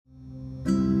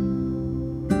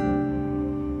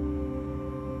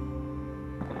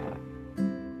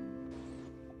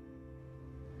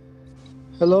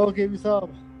Hello, KB Saab.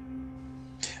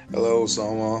 Hello,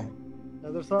 Sama.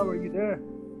 Heather Saab, are you there?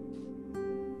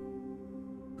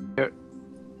 Here.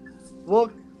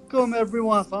 Welcome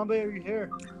everyone. Sambe, are you here?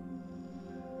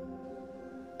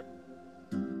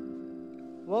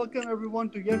 Welcome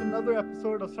everyone to yet another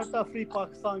episode of Satta Free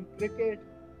Pakistan Cricket.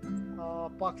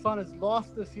 Pakistan has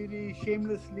lost the series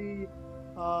shamelessly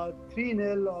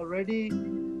 3-0 already.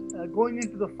 Going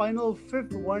into the final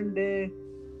fifth one day.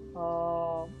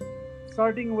 Uh,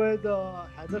 Starting with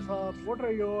Heather Saab, what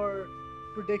are your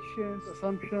predictions,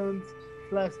 assumptions,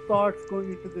 slash thoughts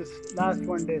going into this last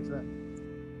one day, sir?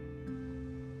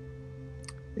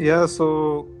 Yeah,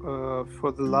 so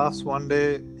for the last one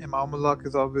day, Imamullah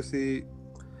is obviously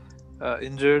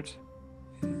injured.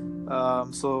 I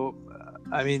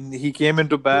mean, he came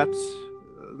into bat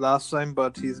last time,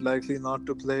 but he's likely not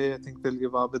to play. I think they'll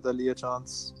give Abid Ali a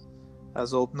chance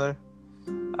as opener.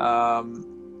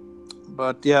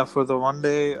 But yeah, for the one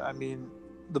day, I mean,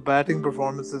 the batting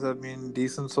performances have been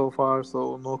decent so far,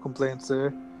 so no complaints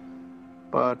there.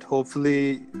 But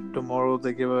hopefully tomorrow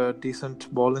they give a decent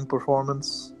bowling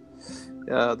performance.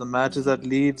 The match is at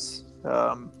Leeds.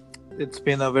 It's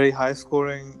been a very high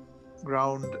scoring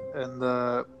ground in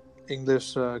the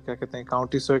English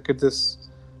county circuit this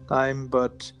time,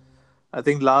 but I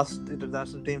think last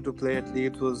international team to play at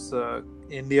Leeds was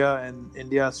India, and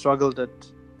India struggled at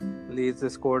Leeds. They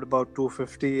scored about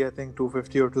 250, I think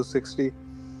 250 or 260.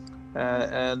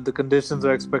 And the conditions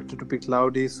are expected to be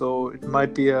cloudy, so it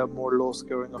might be a more low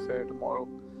scoring affair tomorrow.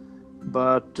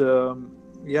 But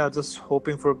yeah, just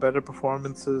hoping for better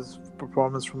performance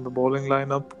from the bowling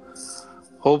lineup.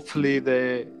 Hopefully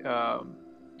they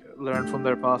learn from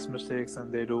their past mistakes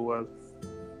and they do well.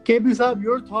 KB Saab,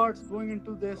 your thoughts going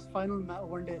into this final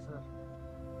one day,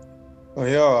 sir?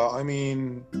 Yeah, I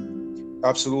mean,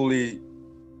 absolutely,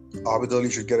 Abid Ali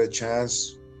should get a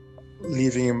chance.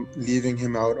 Leaving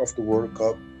him out of the World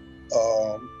Cup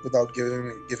without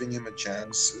giving him a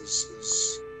chance is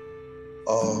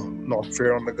not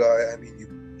fair on the guy. I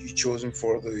mean, you chose him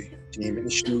for the team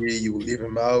initially. You leave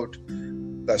him out.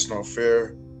 That's not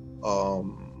fair.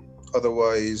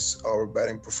 Otherwise, our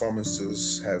batting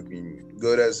performances have been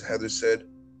good, as Heather said.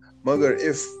 Magar,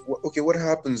 what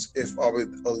happens if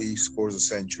Abid Ali scores a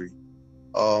century?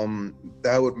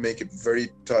 That would make it very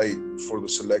tight for the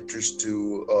selectors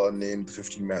to name the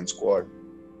 15-man squad.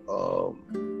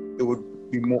 It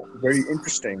would be very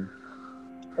interesting.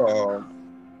 Um,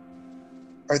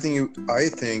 I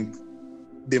think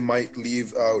they might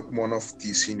leave out one of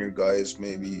the senior guys,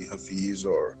 maybe Hafiz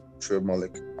or Shoaib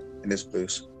Malik in his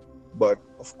place. But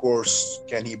of course,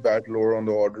 can he bat lower on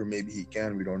the order? Maybe he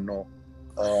can. We don't know.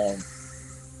 Um,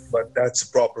 but that's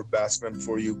a proper batsman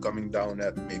for you coming down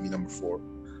at maybe number four.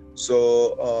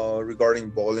 So regarding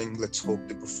bowling, let's hope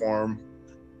they perform.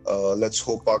 Let's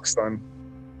hope Pakistan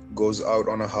goes out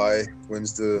on a high,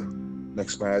 wins the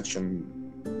next match, and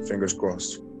fingers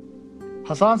crossed.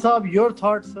 Hassan Saab, your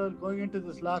thoughts, sir, going into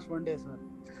this last one day, sir?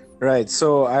 Right,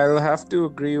 so I'll have to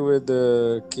agree with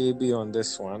KB on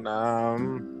this one.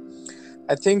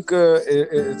 I think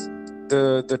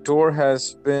the tour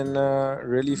has been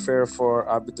really fair for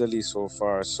Abid Ali so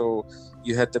far. So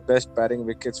you had the best batting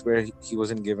wickets where he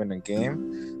wasn't given a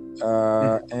game,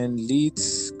 and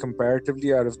Leeds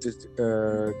comparatively out of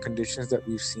the conditions that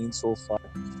we've seen so far.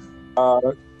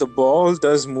 The ball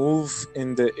does move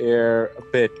in the air a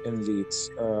bit in Leeds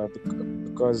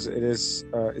because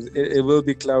it will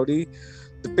be cloudy.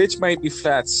 The pitch might be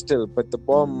flat still, but the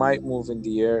ball might move in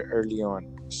the air early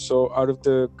on. So, out of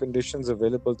the conditions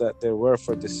available that there were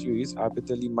for the series, Abid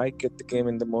Ali might get the game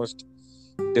in the most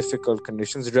difficult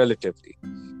conditions relatively.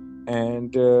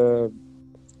 And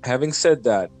having said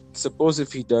that, suppose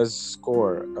if he does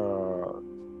score,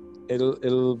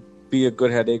 it'll be a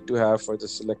good headache to have for the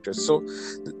selectors. So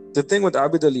the thing with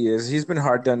Abid Ali is he's been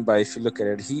hard done by. If you look at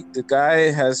it, the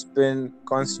guy has been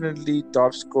constantly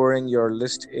top scoring your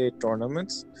List A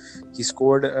tournaments. He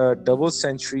scored a double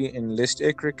century in List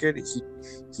A cricket.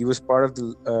 He was part of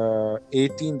the A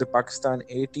team, the Pakistan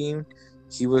A team.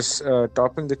 He was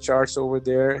topping the charts over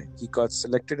there. He got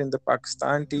selected in the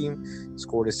Pakistan team,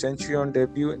 scored a century on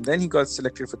debut, and then he got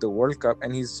selected for the World Cup.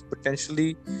 And he's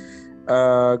potentially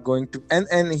going to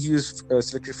and he was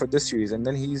selected for this series, and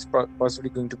then he's possibly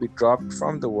going to be dropped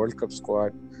from the World Cup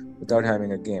squad without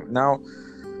having a game. Now,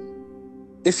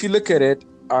 if you look at it,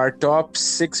 our top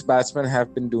 6 batsmen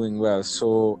have been doing well.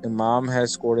 So Imam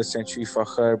has scored a century,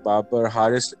 Fakhr, Babar,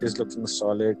 Haris is looking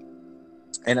solid,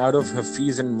 and out of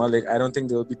Hafiz and Malik, I don't think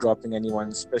they'll be dropping anyone,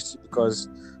 especially because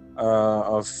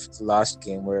of the last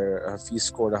game where Hafiz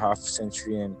scored a half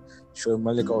century and Shoaib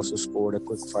Malik also scored a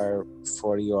quick fire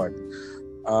 40 odd.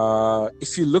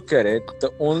 if you look at it,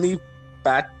 the only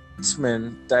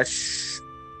batsman that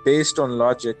based on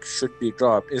logic should be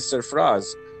dropped is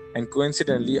Sarfaraz, and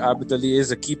coincidentally Abid Ali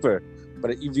is a keeper,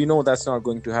 but we know that's not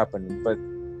going to happen.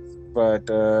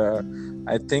 But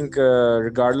I think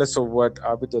regardless of what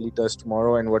Abid Ali does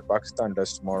tomorrow and what Pakistan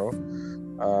does tomorrow,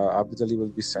 Abid Ali will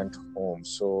be sent home.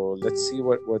 So let's see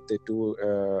what they do.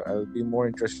 I'll be more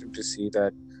interested to see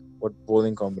that what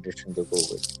bowling combination they go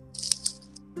with.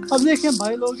 अब देखें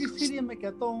भाई लोग, इसीलिए मैं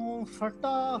कहता हूँ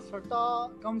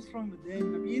सट्टा comes from within.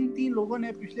 अभी इन तीन लोगों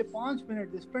ने पिछले 5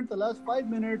 minute, they spent the last 5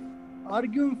 minutes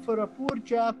arguing for a poor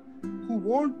chap who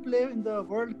won't play in the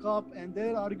World Cup, and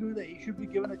they're arguing that he should be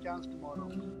given a chance tomorrow.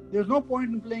 There's no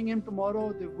point in playing him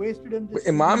tomorrow. They've wasted him. But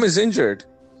Imam is injured.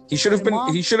 He should have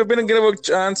been given a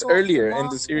chance earlier in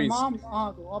the series.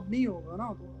 तो अब नहीं होगा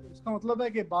ना, तो इसका मतलब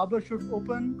है कि Babar should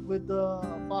open with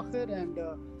Fakhir and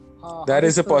that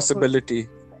is a possibility.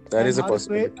 That is a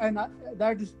possibility. And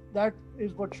that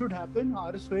is what should happen.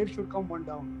 Haris Sohail should come one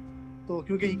down. So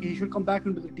क्योंकि he should come back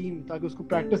into the team ताकि उसको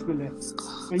practice मिले.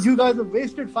 And you guys have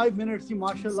wasted 5 minutes,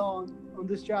 mashallah, on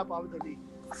this chap Abid Ali.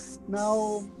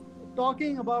 Now,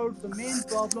 talking about the main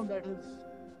problem that has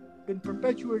been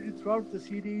perpetuated throughout the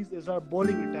series is our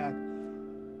bowling attack.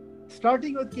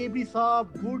 Starting with KB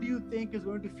Saab, who do you think is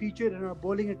going to feature in our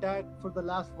bowling attack for the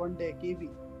last one day, KB?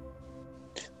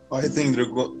 I think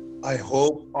I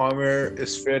hope Amir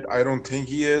is fit. I don't think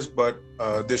he is, but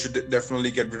they should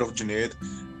definitely get rid of Junaid,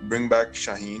 bring back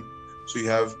Shaheen. So you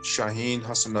have Shaheen,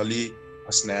 Hassan Ali,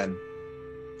 Hasnan,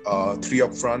 3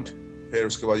 up front. Here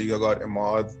uske baad you got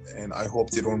Imad, and I hope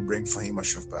they don't bring Fahim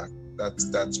Ashraf back.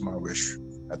 That's my wish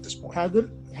at this point. Haider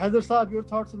Saab, your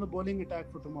thoughts on the bowling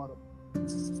attack for tomorrow?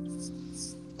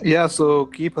 Yeah, so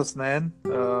keep Hasnan,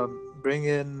 bring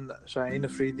in Shaheen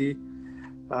Afridi,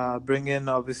 bring in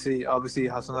obviously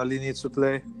Hassan Ali needs to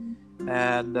play,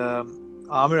 and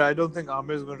Amir, I don't think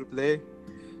Amir is going to play.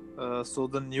 So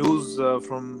the news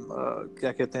from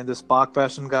this Park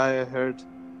Passion guy, I heard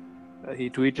he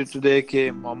tweeted today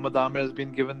that Mohammad Amir has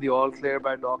been given the all clear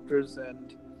by doctors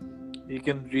and he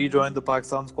can rejoin the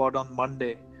Pakistan squad on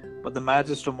Monday, but the match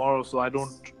is tomorrow, so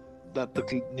that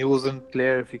the news isn't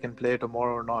clear if he can play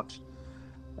tomorrow or not.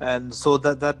 And so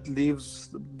that leaves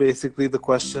basically the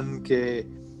question,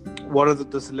 what are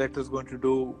the selectors going to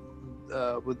do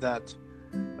with that?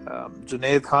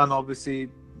 Junaid Khan obviously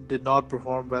did not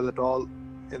perform well at all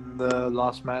in the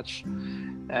last match,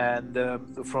 and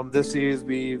from this series I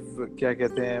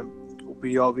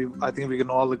think we can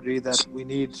all agree that we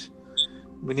need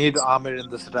Amir in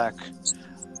this attack.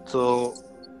 So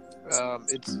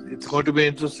it's going to be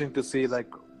interesting to see,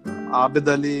 like, Abid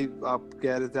Ali, आप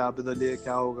कह रहे थे Abid Ali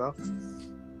क्या होगा?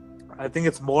 I think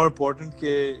it's more important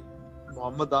कि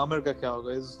Mohammad Amir का क्या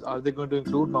होगा. Are they going to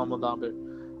include Mohammad Amir?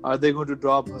 Are they going to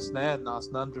drop Hasnan?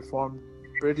 Hasnan performed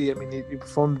he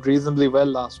performed reasonably well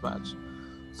last match.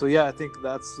 So yeah, I think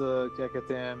that's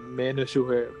main issue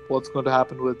here. What's going to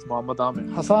happen with Mohammad Amir?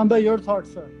 Hassan bhai, your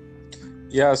thoughts, sir?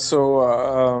 Yeah, so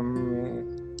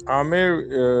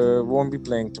Amir won't be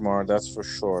playing tomorrow, that's for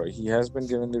sure. He has been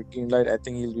given the green light. I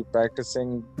think he'll be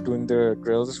practicing doing the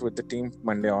drills with the team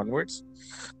Monday onwards.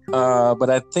 But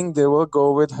I think they will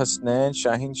go with Hasnan,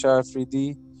 Shaheen Shah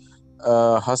Afridi,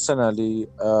 Hassan Ali,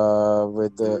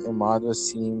 with Imad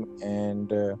Wasim,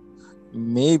 and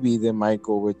maybe they might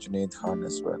go with Junaid Khan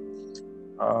as well.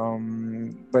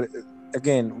 But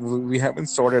again, we haven't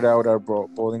sorted out our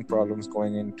bowling problems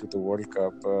going into the World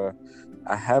Cup.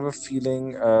 I have a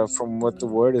feeling from what the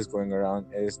word is going around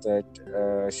is that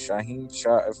Shaheen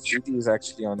Shah Afridi is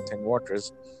actually on thin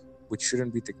waters, which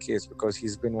shouldn't be the case because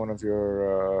he's been one of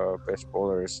your best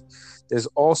bowlers. There's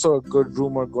also a good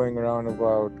rumor going around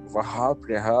about Wahab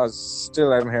Rehaz.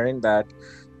 Still, I'm hearing that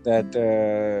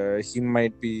he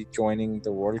might be joining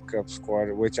the World Cup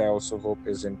squad, which I also hope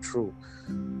isn't true.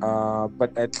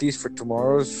 But at least for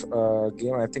tomorrow's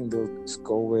game, I think they'll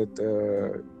go with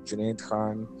Junaid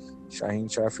Khan,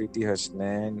 Shaheen Shah Afridi,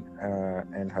 Hasnan,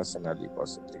 and Hassan Ali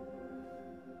possibly.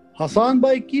 Hassan,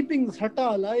 by keeping Satta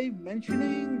alive,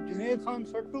 mentioning Junaid Khan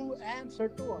Sattu and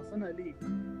Sattu Hassan Ali,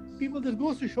 people, this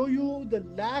goes to show you the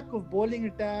lack of bowling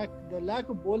attack, the lack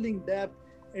of bowling depth.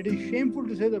 It is shameful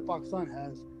to say that Pakistan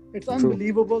has. It's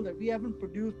unbelievable that we haven't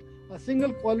produced a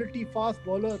single quality fast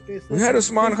bowler. We had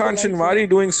Usman Khan Shinwari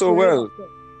doing so well.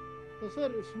 So sir,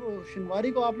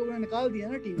 Shinwari को आप लोगों ने निकाल दिया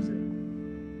ना team से.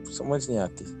 समझ नहीं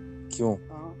आती क्यों?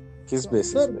 किस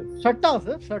बेसिस पे? सट्टा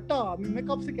मैं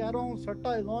कब से कह रहा हूँ सट्टा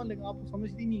is on, लेकिन आप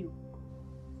समझती नहीं हो.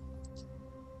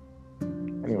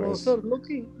 Anyways. So sir,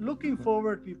 looking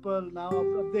forward, people. Now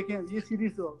अब देखें ये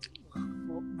सीरीज तो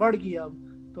बढ़ गई अब,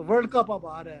 तो वर्ल्ड कप अब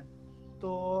आ रहा है, तो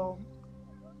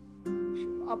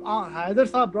Haider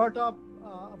Saab brought up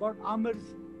about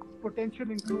Amir's potential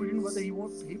inclusion,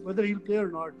 whether he'll play or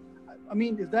not. I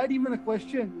mean, is that even a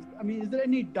question? I mean, is there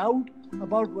any doubt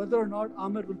about whether or not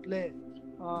Amir will play?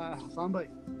 Hassan bhai.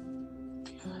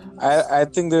 I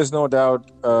think there's no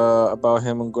doubt about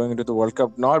him going into the World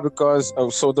Cup. Not because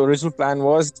so the original plan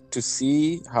was to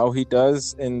see how he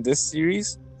does in this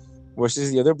series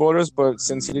versus the other bowlers, but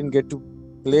since he didn't get to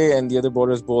play and the other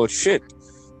bowlers bowl shit,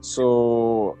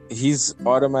 so he's an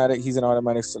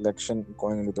automatic selection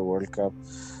going into the World Cup.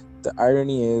 The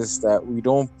irony is that we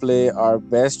don't play our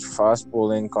best fast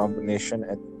bowling combination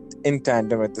in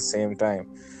tandem at the same time.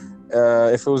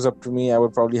 If it was up to me, I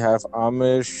would probably have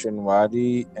Amir,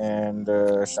 Shinwari, and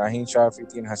Shaheen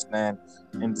Shafiti and Hasnan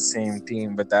in the same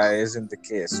team, but that isn't the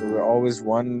case. So we're always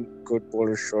one good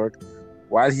bowler short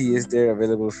while he is there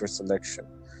available for selection.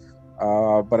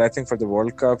 But I think for the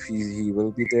World Cup, he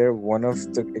will be there. One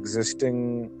of the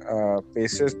existing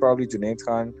pacers, probably Junaid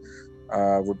Khan,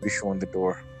 would be shown the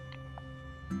door.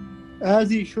 As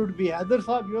he should be. Haider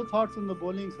Saab, your thoughts on the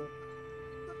bowling, sir?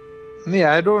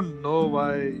 Yeah, I don't know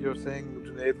why you're saying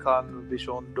Junaid Khan will be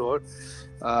shown the door.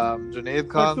 Junaid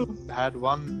Khan had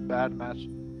one bad match.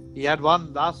 He had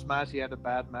one last match. He had a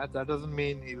bad match. That doesn't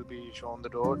mean he'll be shown the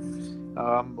door.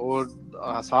 Or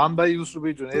Hassan bhai used to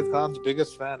be Junaid Khan's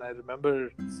biggest fan. I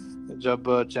remember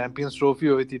जब Champions Trophy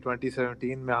हुई थी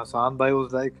 2017 में Hassan bhai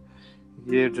was like,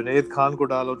 ये Junaid Khan को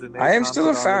डालो. I am still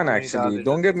a fan actually.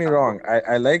 Don't get me wrong.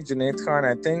 I like Junaid Khan.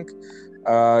 I think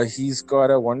he's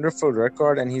got a wonderful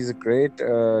record and he's a great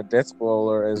death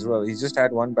bowler as well. He's just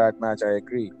had one bad match, I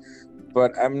agree.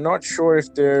 But I'm not sure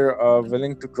if they're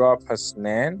willing to drop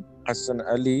Hassan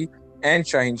Ali, and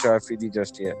Shaheen Shafidi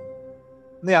just yet.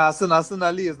 Yeah, Hassan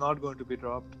Ali is not going to be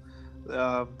dropped.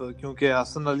 Because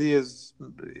Hassan Ali is...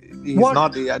 He's what?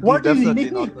 Not... What is definitely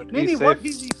he? not going to be safe. What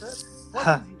is he, sir? What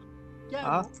is he?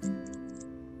 Huh?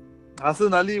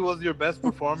 Hassan Ali was your best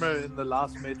performer in the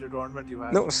last major tournament you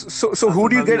had. No, so who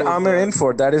do you get Amir in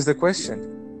for? That is the question.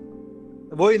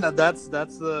 That's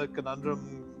the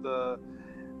conundrum the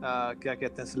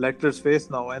selectors face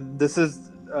now, and this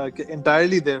is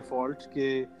entirely their fault.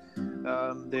 They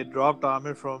dropped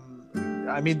Amir from.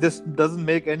 I mean, this doesn't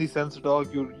make any sense at all.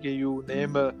 You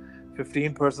name a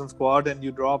 15-person squad and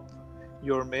you drop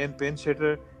your main pinch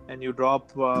hitter and you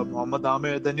drop Mohammad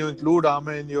Amir, then you include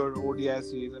Amir in your ODI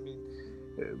series. I mean,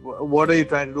 what are you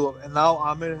trying to do? And now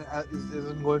Amir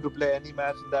isn't going to play any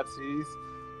match in that series.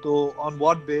 So on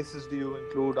what basis do you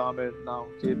include Amir now?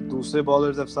 Dusre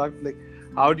bowlers have sucked. Like,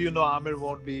 how do you know Amir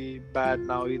won't be bad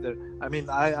now either? I mean,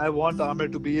 I want Amir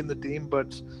to be in the team,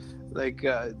 but like,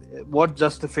 what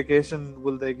justification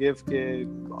will they give that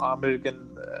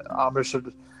Amir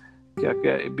should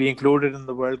be included in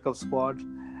the World Cup squad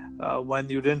when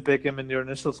you didn't pick him in your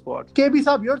initial squad? KB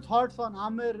Saab, your thoughts on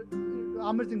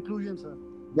Amir's inclusion, sir?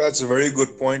 That's a very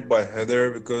good point by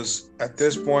Heather, because at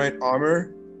this point,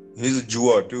 Amir, he's a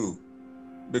Jua too.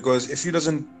 Because if he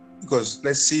doesn't, because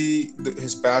let's see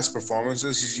his past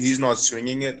performances, he's not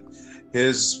swinging it.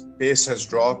 His pace has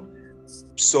dropped.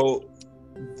 So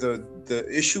the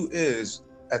issue is,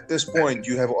 at this point,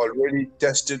 you have already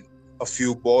tested a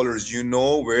few bowlers. You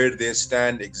know where they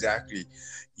stand exactly.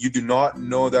 You do not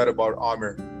know that about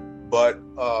Amir. But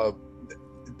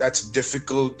that's a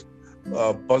difficult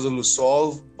puzzle to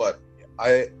solve. But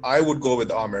I would go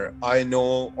with Amir. I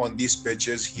know on these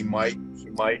pitches he might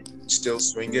still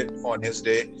swing it on his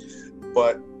day,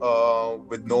 but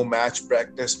with no match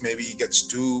practice, maybe he gets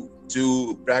two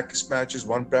practice matches,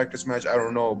 one practice match. I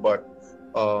don't know, but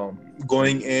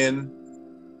going in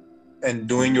and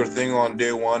doing your thing on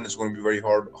day one is going to be very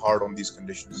hard on these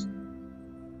conditions.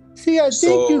 See, I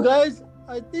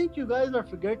think you guys are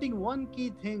forgetting one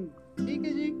key thing. ठीक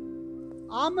है जी,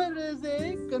 Amir is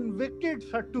a convicted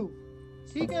sattu.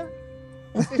 ठीक है?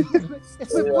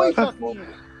 इसमें कोई शक नहीं है.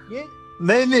 ये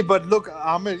नहीं, but look,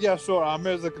 Amir, yeah, sure,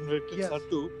 Amir is a convicted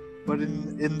sattu, but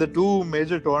in the two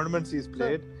major tournaments he's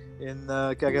played, in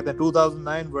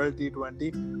 2009 World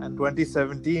T20 and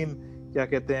 2017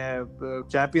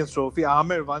 Champions Trophy,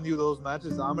 Amir won you those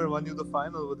matches. Amir won you the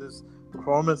final with his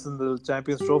performance in the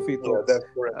Champions Trophy. Yeah, that's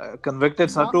correct. Convicted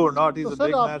sattu or not, he's a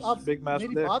big match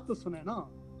player. बात तो सुने ना.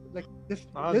 Like,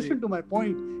 listen to my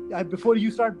point before you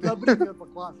start blubbering your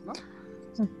bakwas, na?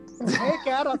 मैं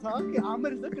कह रहा था कि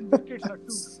Amir is a convicted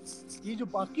sattu. ये जो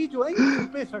बाकी जो है ये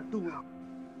छुपे सट्टू हैं.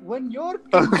 When you're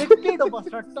convicted of a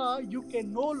satta, you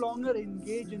can no longer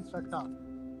engage in satta.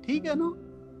 ठीक है ना?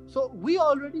 So we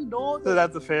already know that. So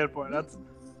that's a fair point.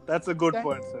 That's a good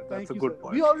point, sir. That's a good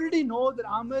point. We already know that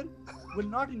Amir will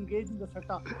not engage in the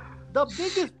satta. The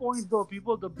biggest point, though,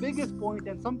 people,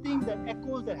 and something that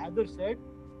echoes that Heather said,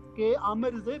 that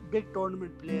Amir is a big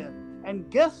tournament player. And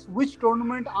guess which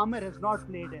tournament Amir has not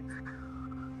played in?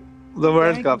 The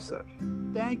World Thank Cup, you. sir.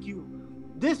 Thank you.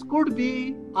 This could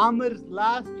be Amir's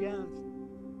last chance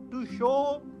to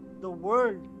show the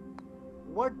world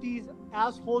what these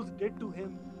assholes did to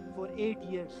him for 8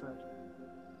 years, sir.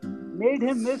 Made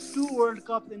him miss 2 World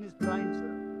Cups in his prime,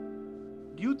 sir.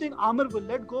 Do you think Amir will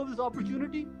let go of this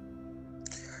opportunity?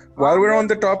 While we're on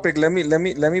the topic, let me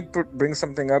bring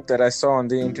something up that I saw on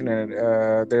the internet.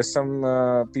 There's some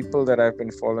people that I've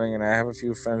been following, and I have a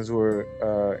few friends who are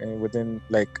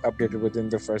updated within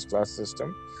the first class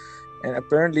system. And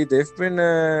apparently they've been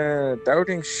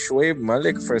doubting Shoaib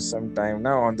Malik for some time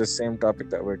now on the same topic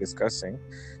that we're discussing.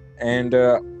 And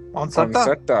On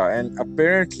Satta. And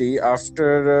apparently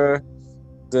after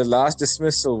the last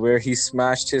dismissal where he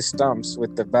smashed his stumps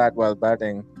with the bat while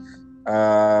batting,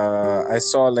 I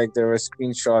saw like there were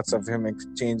screenshots of him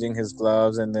exchanging his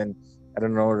gloves and then, I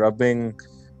don't know, rubbing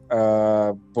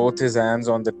both his hands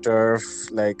on the turf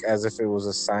like as if it was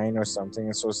a sign or something.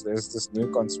 And so there's this new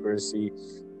conspiracy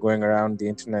going around the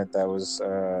internet that was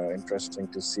interesting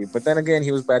to see. But then again,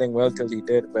 he was batting well till he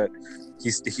did, but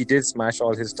he did smash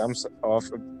all his stumps off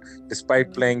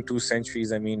despite playing 2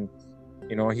 centuries. I mean,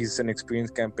 you know, he's an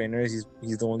experienced campaigner. He's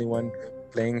the only one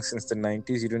playing since the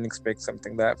 90s. You didn't expect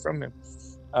something that from him.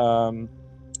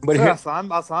 But sir,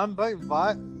 Hassan bhai,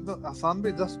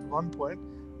 just one point.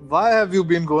 Why have you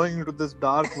been going into this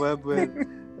dark web where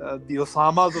the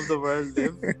Osamas of the world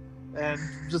live and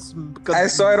just I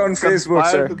saw it on Facebook,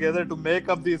 sir. Together to make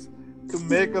up these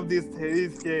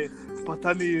theories that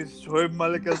pata nahi Shoaib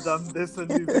Malik has done this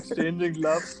and he's exchanging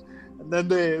gloves, and then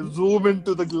they zoom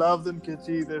into the gloves and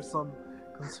gee, there's some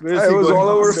conspiracy. It was going all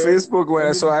on over there.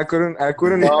 Facebook, so I couldn't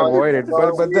avoid it.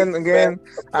 But then again,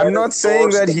 I'm not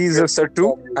saying that he's a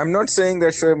Sattu. I'm not saying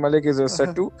that Shoaib Malik is a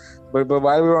Sattu. But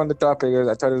while we're on the topic,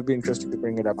 I thought it would be interesting to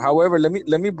bring it up. However, let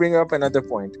me bring up another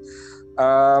point.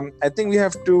 I think we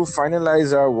have to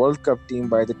finalize our World Cup team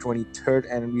by the 23rd,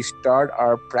 and we start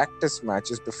our practice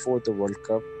matches before the World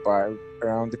Cup by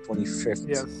around the 25th.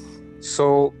 Yes.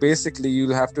 So basically,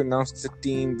 you'll have to announce the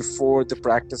team before the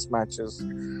practice matches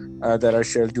that are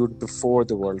scheduled before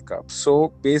the World Cup.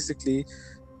 So basically,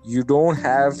 you don't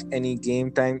have any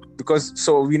game time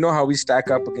so we know how we stack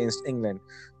up against England.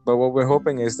 But what we're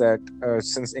hoping is that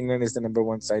since England is the number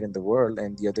 1 side in the world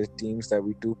and the other teams that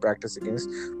we do practice against,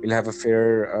 we'll have a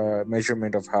fair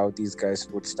measurement of how these guys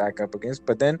would stack up against.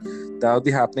 But then that'll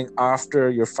be happening after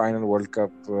your final World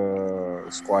Cup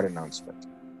squad announcement.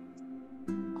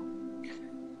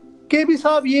 KB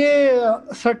Saab,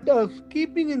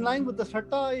 keeping in line with the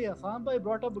Satta, Hassan bhai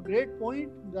brought up a great point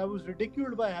that was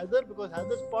ridiculed by Haider because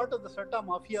Haider's part of the Satta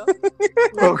mafia.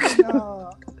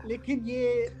 लेकिन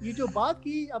ये जो बात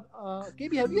की अब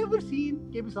KB, have you ever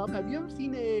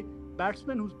seen a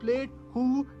batsman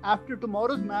who after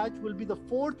tomorrow's match will be the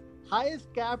 4th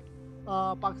highest capped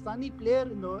Pakistani player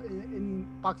in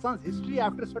Pakistan's history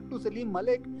after Sattu Salim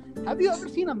Malik? Have you ever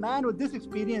seen a man with this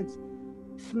experience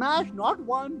smash not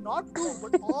 1, not 2,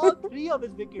 but all 3 of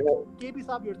his wickets? KB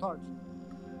Saab, your thoughts?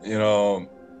 You know,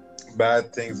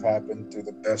 bad things happen to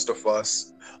the best of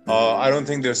us. I don't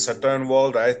think there's Satta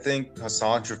involved. I think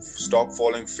Hassan should stop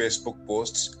following Facebook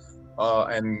posts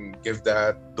and give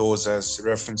those as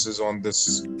references on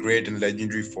this great and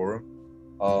legendary forum.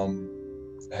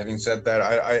 Having said that,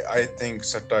 I think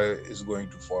Satta is going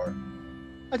too far.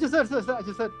 अच्छा sir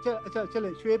चले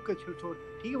शुएब का छोड़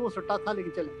ठीक है, वो सट्टा था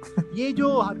लेकिन चले ये जो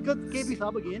हरकत के भी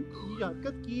साहब अगेन ये जो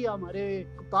हरकत की हमारे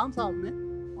कप्तान साहब ने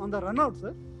on the run out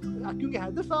sir, क्योंकि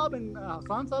हैदर साहब एंड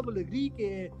हसन साहब विल एग्री कि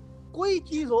कोई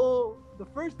चीज हो, the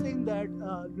first thing that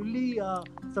Lully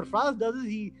Sarfraz does is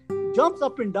he jumps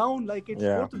up and down like it's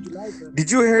 4th of July, sir.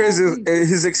 Did you hear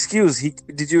his excuse?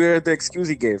 Did you hear the excuse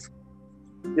he gave?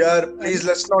 Yeah, please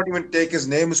let's not even take his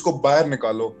name. Usko bahar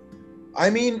nikalo. I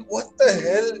mean, what the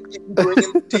hell are you doing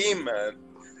in the team, man?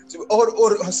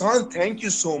 Or Hassan, thank you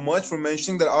so much for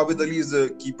mentioning that Abid Ali is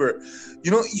the keeper.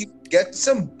 You know, you get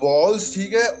some balls,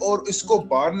 theek hai, aur isko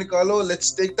bahar nikalo.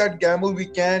 Let's take that gamble. We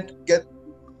can't get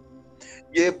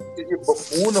ye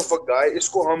buffoon of a guy.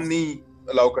 Isko hum nahi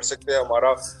allow kar sakte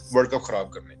hamara World Cup kharab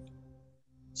karne.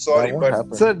 Sorry,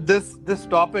 but sir, this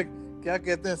topic, kya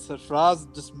kehte hain, Sarfraz,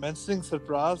 just mentioning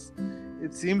Sarfraz,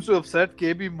 it seems to upset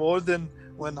KB more than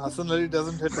when Hassan Ali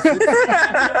doesn't hit a six.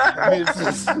 I mean, it's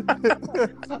just...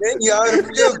 नहीं यार,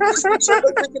 मुझे इसमें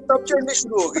शक्ल पे किताब चढ़नी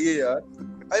शुरू हो गई है यार.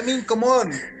 I mean, come on.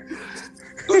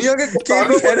 दुनिया के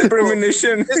KB had a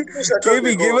premonition.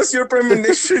 KB, give us your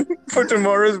premonition for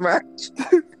tomorrow's match.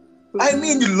 I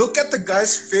mean, you look at the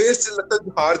guy's face, लगता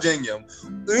है हार जाएंगे हम.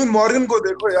 Even Morgan को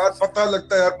देखो यार, पता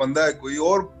लगता है यार बंदा है कोई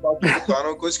और बाकी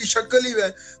दुकानों को इसकी शक्ल ही है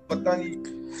पता नहीं.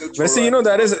 Vese,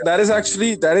 that is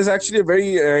actually a very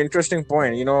interesting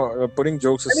point. Putting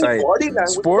jokes aside,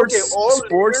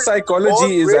 sports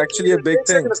psychology is actually a big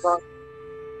thing.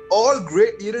 All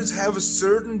great leaders have a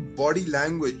certain body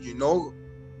language,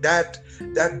 that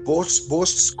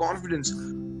boasts confidence.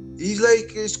 He's like,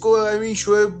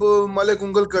 Shoaib Malik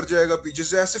ungal kar jayega piche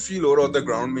se, aise feel ho raha hota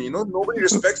ground mein, nobody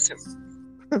respects him.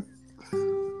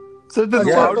 So then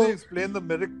how do you explain the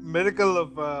miracle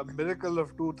of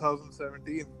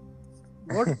 2017?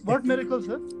 What miracle,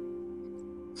 sir?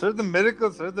 Sir, the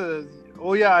miracle, sir.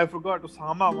 I forgot.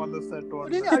 Osama won the set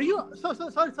tournament. Are you sorry?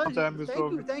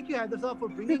 Thank you, Haider sir, for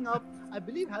bringing up. I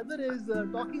believe Haider is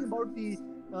talking about the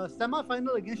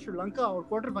semi-final against Sri Lanka or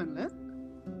quarter-final.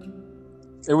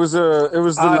 It was the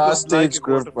last stage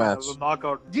group match.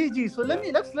 Knockout. So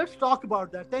let's talk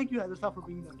about that. Thank you, Haider sir, for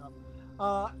bringing that up.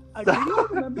 Do you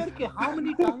remember how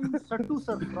many times Sattu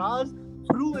Sarfraz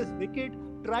threw his wicket,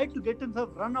 tried to get himself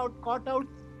run out, caught out?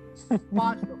 5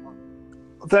 dafa.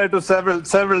 That was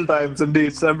several times,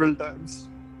 indeed, several times.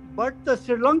 But the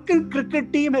Sri Lankan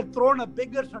cricket team had thrown a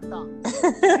bigger satta.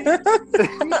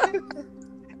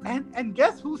 and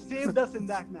guess who saved us in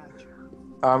that match?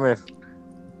 Amir.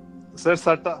 Sir,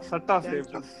 Satta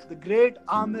saved us. The great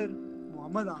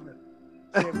Muhammad Amir.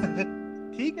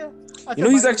 ठीक है.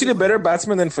 He's actually a better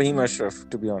batsman than Fahim Ashraf,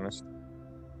 to be honest.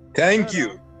 Thank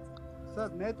you. Sir,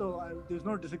 there's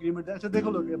no disagreement there. अच्छा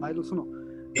देखो लोग भाई लोग सुनो.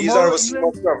 These are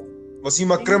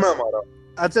Wasim Akram है हमारा.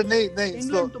 अच्छा नहीं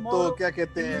तो क्या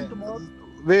कहते हैं?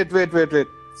 Wait.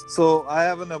 So I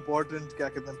have an important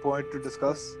point to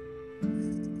discuss.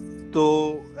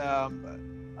 So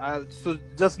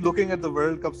just looking at the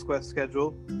World Cup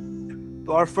schedule,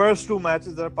 so our first 2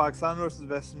 matches are Pakistan versus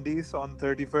West Indies on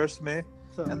 31st May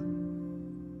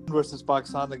and versus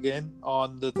Pakistan again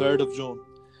on the 3rd of June.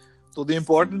 So the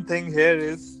important thing here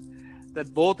is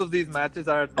that both of these matches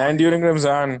are and during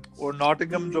Ramzan or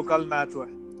Nottingham jo kal match hua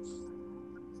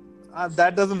hai.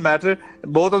 That doesn't matter.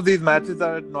 Both of these matches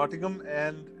are at Nottingham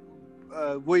and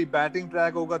वही batting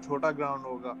track होगा, छोटा ground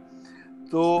होगा.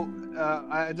 So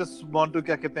I just want to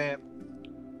क्या कहते हैं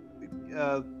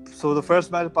so the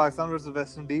first match Pakistan versus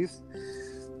West Indies,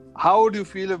 how would you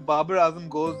feel if Babar Azam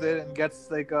goes there and gets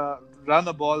like a run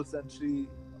a ball century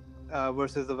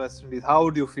versus the West Indies? How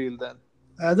would you feel then?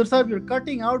 Haider sir, you're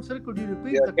cutting out, sir. Could you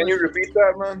repeat the question? Can you repeat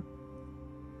that, man?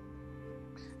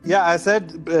 Yeah, I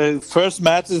said first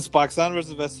match is Pakistan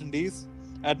versus West Indies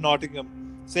at Nottingham.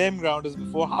 Same ground as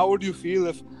before. How would you feel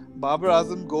if Babar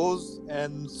Azam goes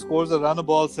and scores a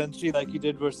run-a-ball century like he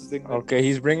did versus England? Okay,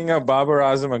 he's bringing up Babar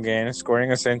Azam again,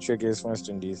 scoring a century against West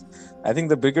Indies. I think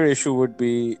the bigger issue would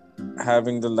be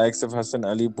having the likes of Hassan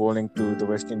Ali bowling to the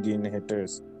West Indian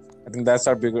hitters. I think that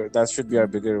should be our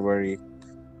bigger worry.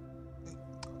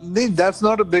 No, that's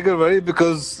not a bigger worry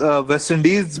because West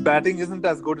Indies batting isn't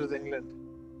as good as England.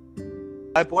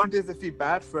 My point is, if we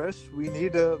bat first, we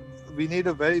need a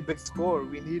very big score.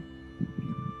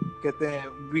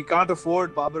 We can't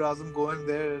afford Babar Azam going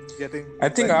there and getting. I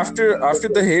think after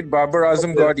the hate Babar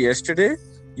Azam got yesterday,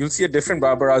 you'll see a different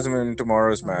Babar Azam in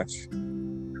tomorrow's match.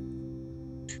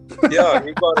 Yeah,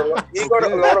 he got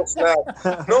a lot of slack.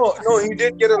 No, he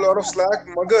did get a lot of slack.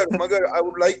 Magar, I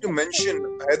would like to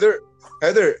mention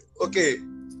Haider. Okay,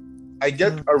 I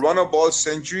get a run-a-ball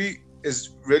century is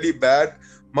really bad.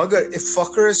 Magar, if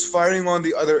Fakhar is firing on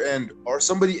the other end or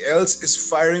somebody else is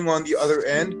firing on the other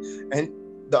end and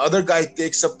the other guy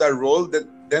takes up that role,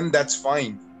 then that's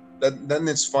fine. Then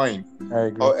it's fine. I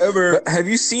agree. However, but have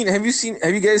you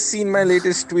guys seen my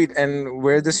latest tweet and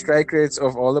where the strike rates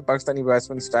of all the Pakistani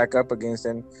batsmen stack up against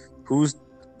and who's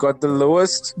got the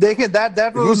lowest?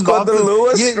 Who's got the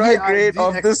lowest strike rate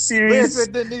of this series?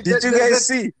 Did you guys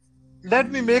see? Let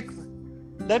me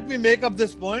make up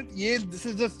this point. This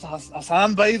is just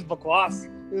Hassan Bhai's bakwas.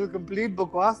 It's a complete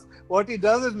bakwas. What he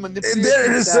does is manipulate. Their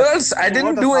results. I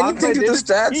didn't do anything to the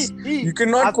stats. You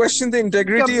cannot question the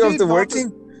integrity of the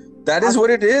working. That is what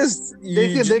it is.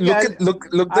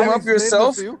 Look them up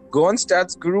yourself. Go on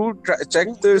Stats Guru.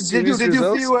 Check the series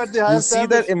results. You'll see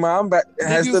that Imam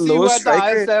has the lowest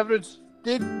strike rate.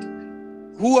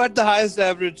 Who had the highest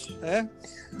average?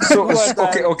 So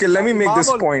okay. Let me make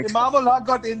this point. Imam Haq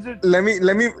got injured. Let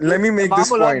me make this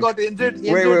point. Got injured.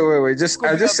 Wait.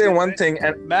 I'll just say one thing.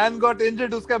 And man got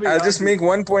injured. I'll just make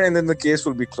one point, and then the case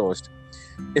will be closed.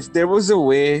 If there was a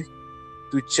way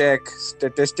to check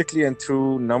statistically and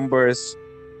through numbers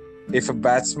if a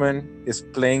batsman is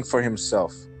playing for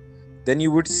himself, then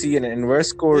you would see an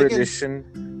inverse correlation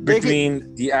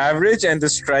between the average and the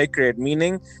strike rate,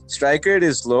 meaning strike rate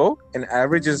is low and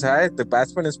average is high. The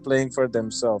batsman is playing for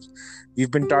themselves. We've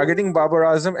been targeting Babar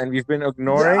Azam and we've been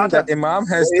ignoring that Imam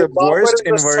has the worst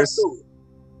inverse.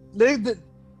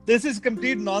 This is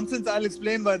complete nonsense. I'll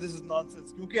explain why this is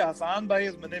nonsense. Because Hassan Bhai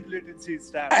has manipulated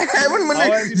these stats. I haven't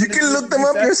manipulated. You can look them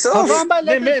up yourself.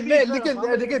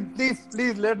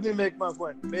 Please let me make my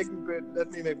point.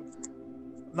 Let me make.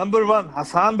 Number one,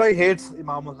 Hassan Bhai hates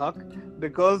Imam ul Haq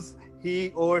because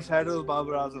he overshadows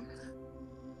Babar Azam.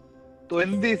 So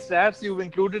in these stats, you've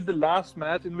included the last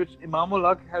match in which Imam ul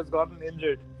Haq has gotten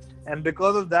injured, and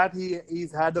because of that,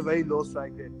 he's had a very low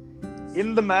strike rate.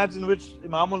 In the match in which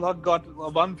Imam ul Haq got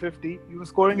 150, he was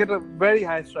scoring at a very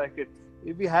high strike rate.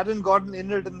 If he hadn't gotten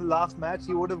injured in the last match,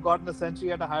 he would have gotten a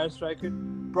century at a higher strike rate.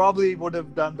 Probably would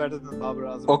have done better than Babar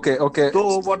Azam. Okay.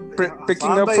 So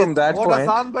Picking up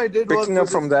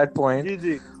from that point,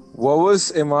 GG. What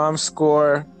was Imam's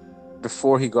score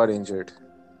before he got injured?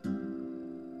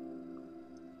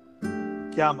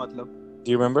 Kya matlab?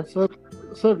 Do you remember?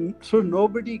 So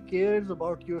nobody cares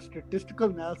about your statistical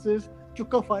analysis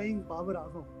chukifying Babar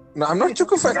Azam. No, I'm not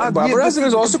chukifying. Babar Azam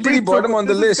is also pretty bottom on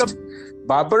the list.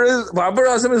 Babar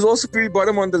Azam is also pretty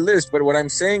bottom on the list. But what I'm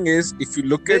saying is, if you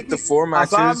look at the 4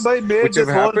 matches which have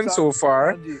happened so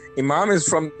far, Imam is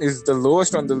the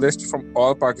lowest on the list from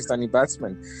all Pakistani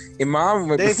batsmen. Imam,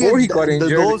 before he got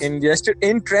injured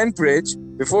in Trent Bridge,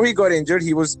 before he got injured,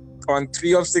 he was on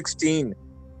 3 of 16.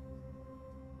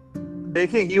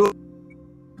 He was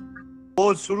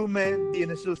shuru mein, the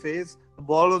initial phase, the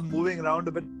ball was moving around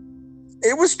a bit.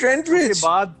 It was Trent Bridge.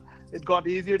 It got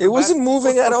easier to It wasn't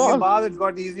moving at all. It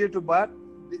got easier to bat.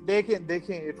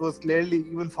 It was clearly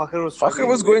even Fakhr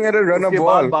was going at a run of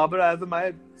ball. Babar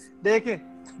Azam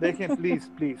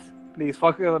please.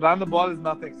 Fakhr run the ball is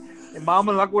nothing. Imam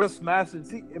ul Haq would have smashed it.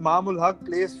 See, Imam ul Haq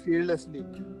plays fearlessly.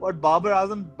 But Babar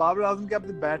Azam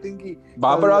kept batting ki.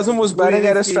 Babar Azam was batting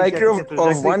at a striker of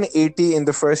 180 in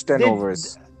the first 10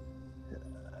 overs.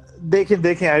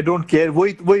 I don't care.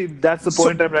 Wait, that's the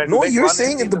point I'm trying to make. No, you're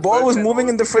saying if the ball was moving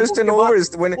in the first 10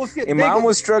 overs, when Imam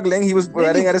was struggling, he was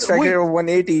batting at a strike rate of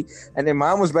 180, and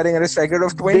Imam was batting at a strike rate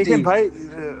of 20.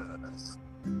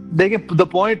 The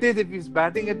point is, if he's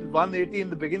batting at 180 in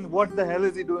the beginning, what the hell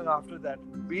is he doing after that?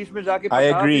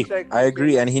 I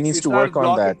agree, and he needs to work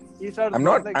on that.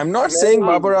 I'm not saying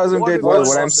Babar Azam did well.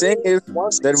 What I'm saying is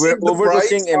that we're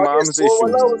overlooking Imam's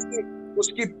issues.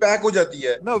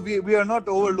 No, we are not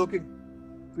overlooking.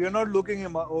 We are not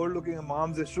overlooking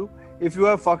Imam's issue. If you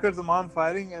have Fakhr Zaman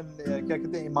firing and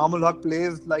Imam ul Haq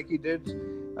plays like he did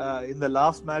in the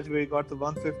last match where he got the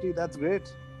 150, that's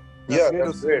great.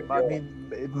 That's great. I mean,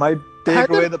 it might take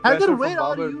away the pressure from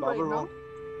Babar. Right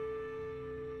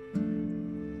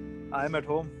I'm at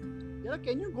home. Yeah,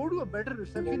 can you go to a better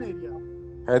reception area?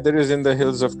 Haider is in the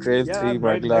hills of Trail 3,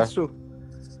 Bagla.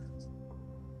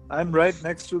 I'm right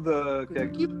next to the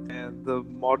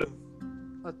modern.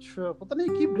 Achha, pata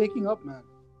nahi, keep breaking up, man.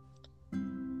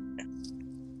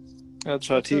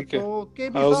 Achha, theek hai. So,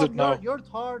 KB How's it Saab, now? your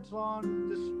thoughts on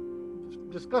this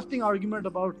disgusting argument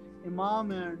about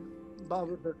Imam and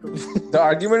Babar? The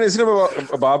argument isn't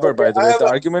about Babar, by the way. The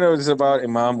argument is about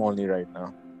Imam only right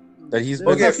now. That he's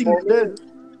been...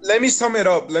 Let me sum it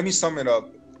up.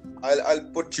 I'll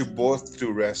put you both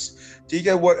to rest.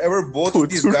 Whatever both of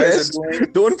these guys are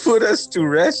doing. Don't put us to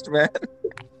rest, man.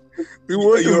 We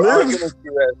want to live.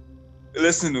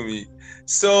 Listen to me.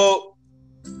 So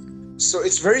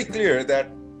it's very clear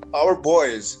that our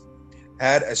boys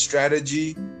had a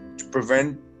strategy to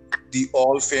prevent the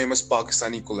all-famous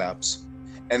Pakistani collapse.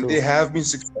 And they have been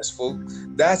successful.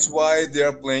 That's why they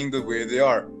are playing the way they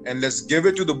are. And let's give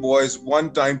it to the boys. One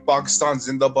time, Pakistan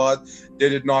Zindabad, they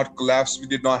did not collapse. We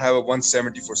did not have a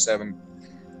 170 for 7.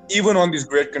 Even on these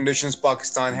great conditions,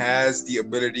 Pakistan has the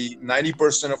ability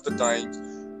 90% of the time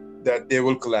that they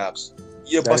will collapse.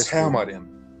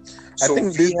 I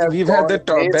think we've had the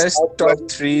best top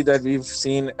 3 that we've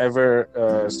seen ever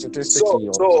statistically.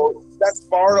 So that's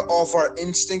part of our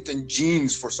instinct and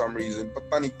genes for some reason.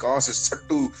 Pata nahi kahan se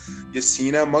sattu ye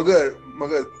scene hai.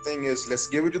 Magar thing is, let's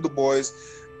give it to the boys.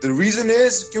 The reason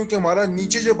is kyunki hamara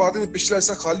niche jo baat hai pichla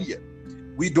aisa khali hai.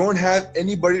 We don't have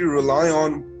anybody to rely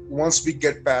on once we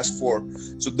get past 4.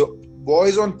 So the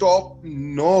boys on top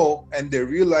know and they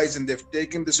realize and they've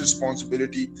taken this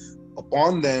responsibility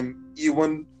upon them,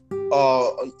 even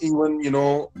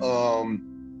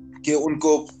कि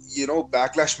उनको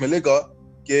backlash मिलेगा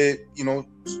कि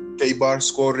कई बार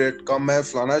score rate कम है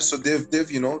फलाना, so they've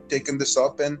taken this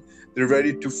up and they're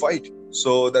ready to fight,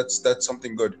 so that's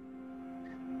something good.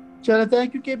 Chala,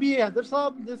 thank you, KB. Haider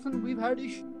Saab, listen, we've had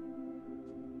issues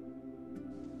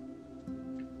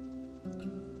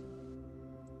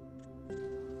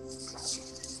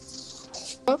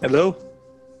hello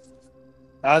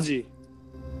हाँ जी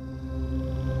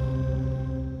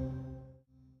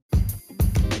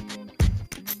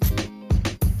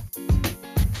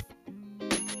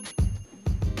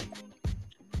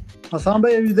Hassan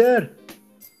bhai, are you there?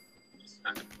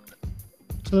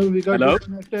 So we got Hello?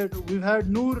 disconnected. We've had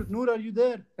Noor. Noor, are you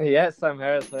there? Yes, I'm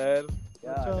here, sir.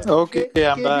 Acha. Okay,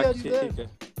 I'm KB, back. are you there? ठीक है.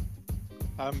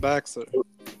 I'm back, sir.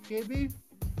 KB?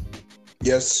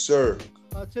 Yes, sir.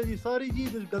 Acha ji, sorry ji,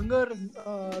 this Dangar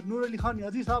Noor Ali Khan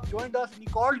Yazi Saab joined us and he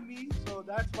called me, so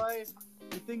that's why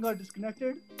the thing got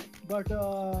disconnected. But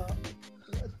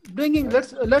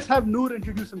let's have Noor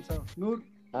introduce himself. Noor.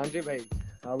 Anji bhai,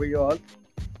 how are you all?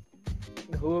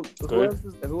 Who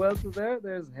else is there?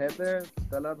 There's Heather,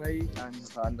 Tala bhai, and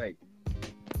Hassan bhai.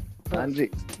 Anji,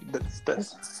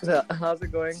 how's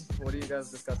it going? What are you guys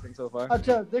discussing so far?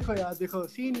 अच्छा देखो यार देखो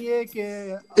scene ये कि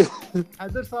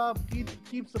हैदर साहब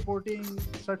keep supporting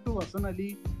Sattu Hassan Ali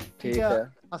ठीक है.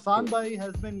 Hassan bhai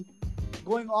has been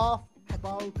going off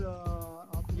about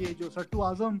ये जो Sattu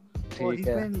Azam और he's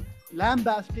been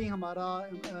lambasting हमारा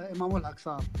इमामुल हक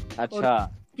साहब.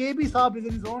 अच्छा. KB Saab is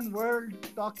in his own world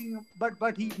talking,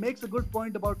 but he makes a good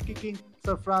point about kicking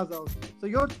Sarfraz out. So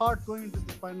your thoughts going into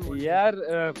the final one?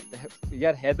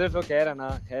 यार Heather जो कह रहा ना,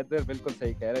 Heather बिल्कुल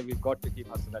सही कह रहा है. We've got to keep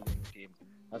Hassan Ali in the team.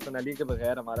 Hasan Ali के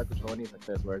बगैर हमारा कुछ हो नहीं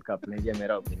सकता इस वर्ल्ड कप में, ये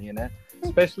मेरा ओपिनियन है.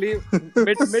 स्पेशली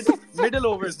मिडिल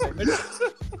ओवर्स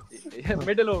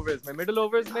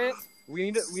में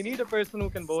we need a person who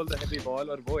can bowl the heavy ball,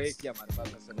 और वो एक ही हमारे पास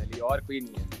हसन अली, और कोई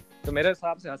नहीं है. तो मेरे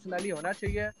हिसाब से हसन अली होना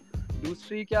चाहिए.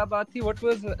 दूसरी क्या बात थी? What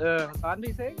was Hassan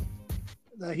bhai saying?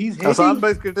 He's hating. Hassan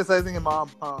bhai is criticizing Imam.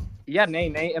 हाँ. यार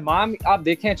नहीं इमाम, आप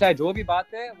देखें चाहे जो भी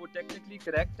बात है वो टेक्निकली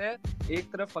करेक्ट है.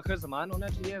 एक तरफ फखर जमान होना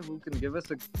चाहिए who can give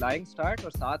us a flying start,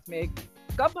 और साथ में एक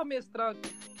कब हमें इस तरह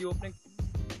की ओपनिंग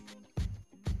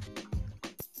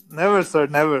Never, sir,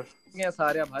 never.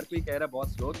 सारे अब हर कोई कह रहा है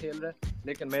बहुत स्लो खेल रहा है,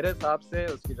 लेकिन मेरे हिसाब से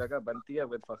उसकी जगह बनती है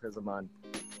विद फखर जमान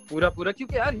पूरा,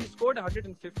 क्योंकि यार he scored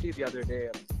 150 the other day.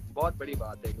 बहुत बड़ी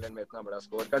बात है इंग्लैंड में इतना बड़ा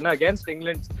स्कोर करना against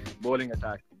England bowling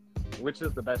attack, which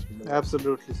is the best in the world.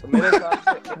 Absolutely, sir. मेरे हिसाब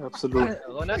से Absolutely.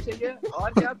 होना चाहिए. और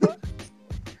क्या था?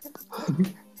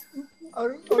 और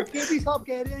केबी साहब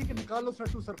कह रहे हैं कि निकालो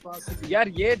सट्टू सरफराज. यार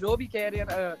ये जो भी कह रहे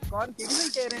हैं, कौन केबी भाई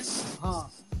कह रहे हैं? हाँ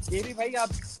केबी भाई आप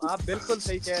बिल्कुल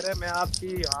सही कह रहे हैं. मैं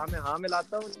आपकी हाँ में हाँ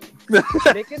मिलाता हूँ.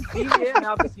 लेकिन सीन ये, मैं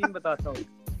आपको सीन बताता हूँ.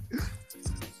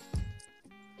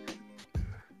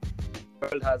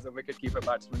 World has a wicket keeper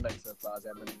batsman like Sarfraz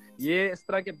Ahmed. ये इस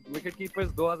तरह के wicket keepers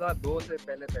 2002 से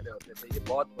पहले होते थे. ये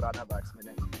बहुत पुराना बैट्समैन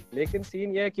है. लेकिन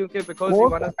सीन ये है क्योंकि कौन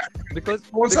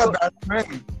सा बैट्समैन?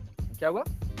 क्या हुआ?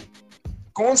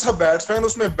 कौन सा बैट्समैन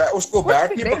उसमें उसको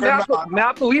बैट नहीं पकड़ना? मैं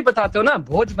आपको वही बताता हूँ ना.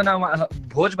 भोज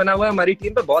बना हुआ हमारी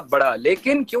टीम पे बहुत बड़ा,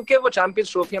 लेकिन क्योंकि वो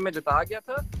चैंपियंस ट्रॉफी में जिता गया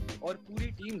था और पूरी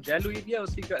टीम जेल हुई थी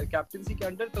उसकी कैप्टनसी के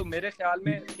अंडर, तो मेरे ख्याल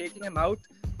में taking him out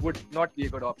would not be a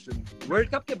good option. World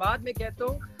cup के बाद मैं कहता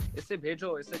हूँ इसे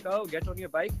भेजो, इसे कहो गेट ऑन योर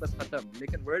बाइक, बस खत्म.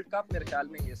 लेकिन वर्ल्ड कप मेरे ख्याल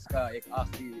में इसका एक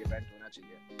आखिरी इवेंट होना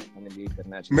चाहिए, हमें लीड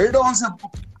करना चाहिए. मिड ऑन से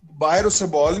बाहर उससे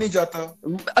बॉल नहीं जाता.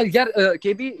 यार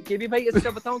केबी भाई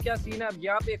इसका बताऊं क्या सीन है. अब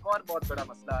यहाँ पे एक और बहुत बड़ा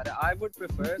मसला आ रहा है. आई वुड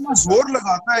प्रेफर, जोर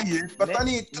लगाता है ये, पता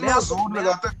नहीं इतना जोर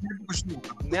लगाता है कुछ नहीं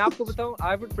होता. मैं आपको बताऊं,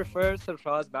 I would prefer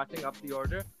Sarfaraz batting up the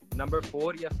order number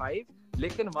 4 या 5,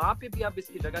 लेकिन वहां पे भी अब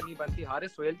इसकी जगह नहीं बनती.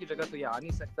 हारिस सोहेल की जगह तो ये आ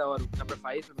नहीं सकता, और नंबर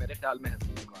 5 पे मेरे ख्याल में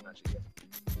हसीस को आना चाहिए.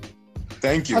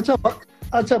 Thank you.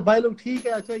 अच्छा भाई लोग ठीक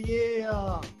है. अच्छा ये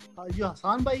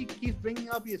हसन भाई कीप ब्रिंगिंग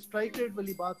अप ये स्ट्राइक रेट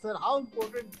वाली बात. Sir how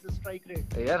important is the strike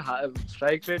rate? यार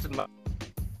स्ट्राइक रेट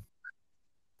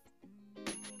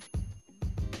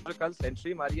कल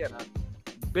सेंचुरी मारी है ना,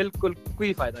 बिल्कुल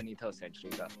कोई फायदा नहीं था उस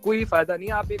सेंचुरी का, कोई फायदा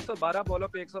नहीं. आप 112 बॉलों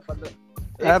पे 115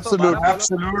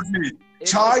 Absolutely.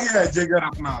 छा गया जिगर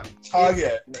अपना, छा गया.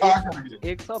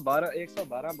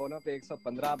 112 बॉलों पे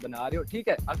 115 बना रहे हो, ठीक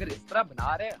है. अगर इस तरह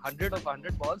बना रहे 100 of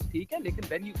 100 balls, ठीक है, लेकिन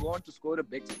then you go on to score a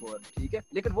big score, ठीक है.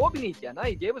 लेकिन वो भी नहीं किया ना,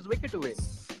 he gave us wicket away,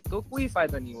 तो कोई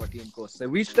फायदा नहीं हुआ टीम को उससे.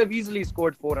 We should have easily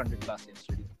scored 400 plus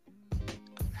yesterday.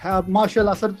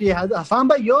 माशाल्लाह सर. ये हसन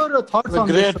भाई your thoughts on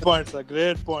Great this? points, sir.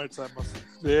 Great points, I must say.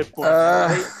 Great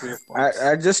points.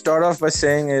 I just start off by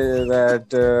saying that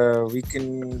we can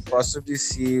possibly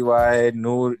see why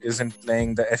Noor isn't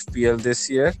playing the FPL this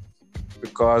year,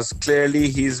 because clearly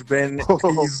he's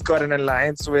got an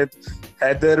alliance with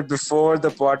Heather before the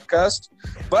podcast.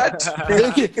 But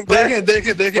देखें.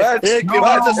 एक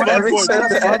बात है,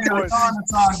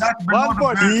 one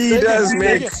point.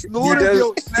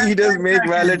 he does make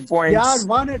valid points. यार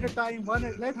one at a time.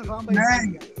 Let Hassan भाई.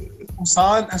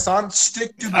 Hasan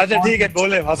stick to the अच्छा ठीक है,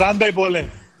 बोले हसन भाई बोले.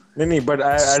 No, but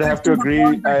I'd have to agree.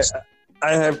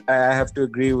 I have to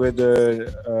agree with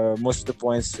most of the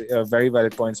points, very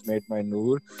valid points made by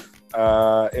Noor.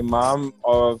 Imam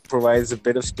provides a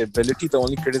bit of stability. The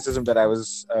only criticism that I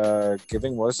was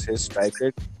giving was his strike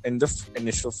rate in the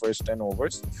initial first 10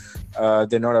 overs.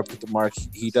 They're not up to the mark.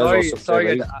 He does also play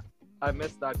very... I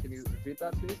missed that. Can you repeat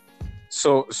that, please?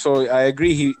 So I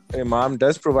agree. Imam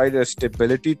does provide a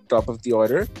stability top of the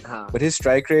order, but his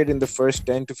strike rate in the first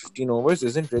 10 to 15 overs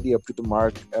isn't really up to the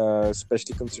mark,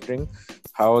 especially considering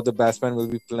how the batsman will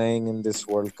be playing in this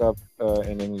World Cup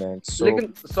in England. So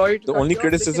the only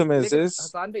criticism is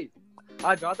Hassan bhai,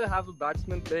 I'd rather have a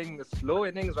batsman playing slow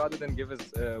innings rather than give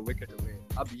his wicket away.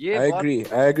 I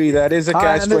agree. That is a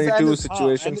catch-22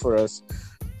 situation for us.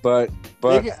 But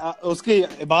uski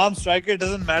Imam striker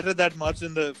doesn't matter that much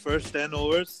in the first 10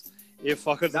 overs if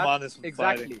Fakhar Zaman is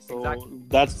firing. So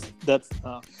that's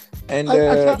and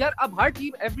yaar ab har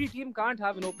team, every team can't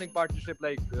have an opening partnership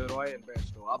like Roy and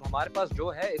Bairstow. अब हमारे पास जो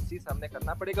है इस चीज हमने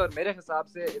करना पड़ेगा और मेरे हिसाब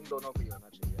से इन दोनों को ही होना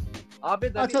चाहिए.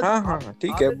 आबिद अली हाँ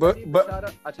ठीक है but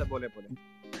अच्छा बोले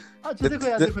अच्छा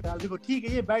देखो ठीक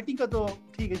है ये बैटिंग का तो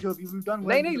ठीक है जो भी we've done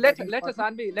नहीं let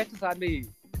Hasan bhai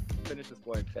finish this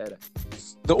point. Fair.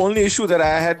 The only issue that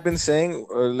I had been saying,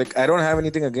 like I don't have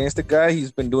anything against the guy.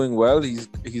 He's been doing well.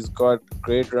 He's got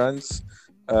great runs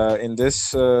in this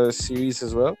series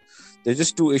as well. There's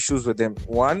just two issues with him.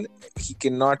 One, he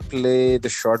cannot play the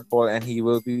short ball, and he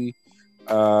will be.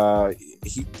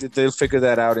 They'll figure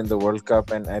that out in the World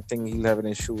Cup, and I think he'll have an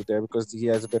issue there because he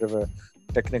has a bit of a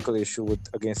technical issue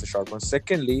against the short ball.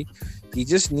 Secondly, he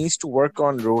just needs to work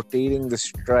on rotating the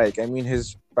strike. I mean,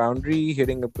 his boundary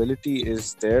hitting ability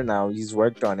is there now. He's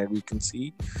worked on it. We can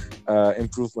see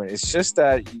improvement. It's just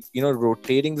that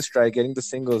rotating the strike, getting the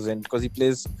singles in, because he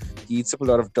eats up a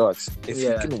lot of dots. If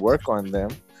he can work on them,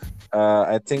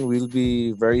 I think we'll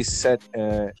be very set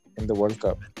in the World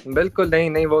Cup. बिल्कुल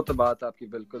नहीं वो तो बात आपकी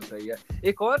बिल्कुल सही है.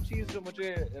 एक और चीज जो मुझे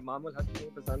इमाम उल हक की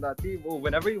पसंद आती वो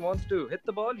whenever he wants to hit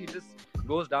the ball he just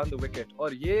goes down the wicket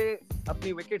और ये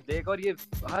अपनी विकेट देगा और ये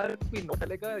हर कोई नोट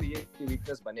करेगा और ये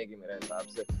वीकनेस बनेगी मेरे हिसाब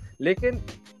से. लेकिन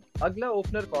अगला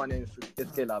ओपनर कौन है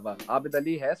इसके अलावा? आबिद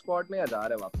अली है स्क्वाड में या जा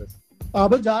रहा है वापस?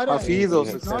 आबिद जा रहा है. हफीज हो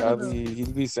सकता है.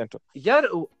 He'll be sent. यार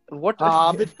what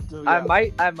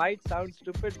I might sound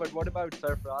stupid but what about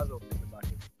Sarfaraz opening the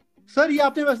batting? Sir ये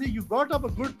आपने वैसे you brought up a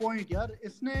good point यार.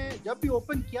 इसने जब भी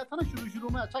ओपन किया था ना शुरू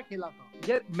में अच्छा खेला था.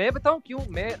 यार मैं बताऊं क्यों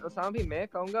मैं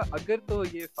कहूंगा अगर तो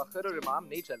ये फखर और इमाम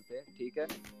नहीं चलते ठीक है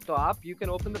तो आप you can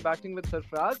open the batting with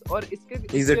Sarfaraz और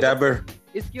he's a dabber.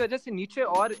 इसकी वजह से नीचे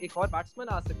और एक और बैट्समैन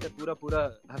आ सकते हैं पूरा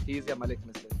हफीज या मलिक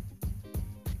में से.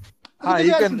 हाँ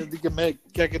मैं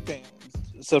क्या कहते हैं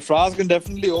Sarfaraz can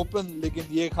definitely open लेकिन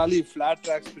ये खाली flat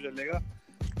tracks पे चलेगा.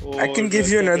 I can give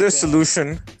you another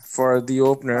solution for the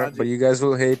opener, but you guys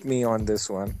will hate me on this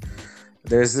one.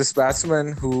 There's this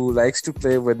batsman who likes to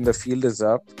play when the field is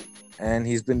up, and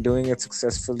he's been doing it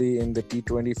successfully in the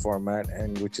T20 format,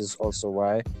 and which is also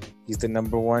why he's the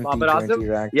number one T20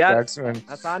 ranked batsman.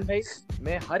 Hassan bhai,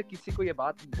 मैं हर किसी को ये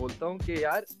बात बोलता हूँ कि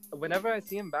यार whenever I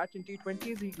see him bat in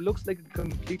T20s, he looks like a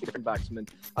completely different batsman.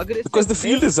 Because the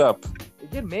field is up.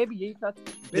 ये मैं भी यही था.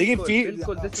 लेकिन field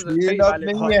up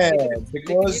नहीं है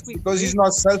because he's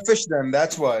not selfish then,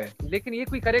 that's why. लेकिन ये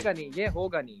कोई करेगा नहीं, ये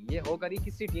होगा नहीं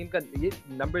किसी टीम का. ये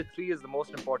number 3 is the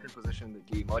most important position in the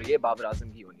team और ये बाबर आजम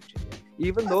की होनी चाहिए.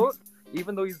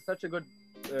 Even though he's such a good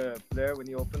player when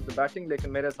he opens the batting,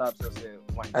 लेकिन मेरे हिसाब से उसे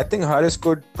I think Haris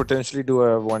could potentially do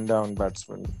a one down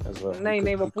batsman as well.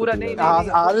 नहीं वो पूरा नहीं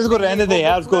हारिस को रहने दे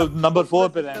यार, उसको नंबर 4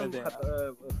 पे रहने दे.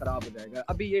 खराब हो जाएगा.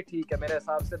 अभी ये ठीक है मेरे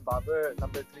हिसाब से. बाबर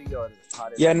नंबर 3 और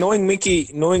Haris. Yeah, knowing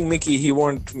Mickey, he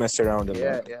won't mess around a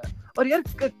lot. Yeah. और यार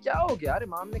क्या हो गया यार?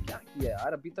 इमाम ने क्या किया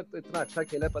यार? अभी तक तो इतना अच्छा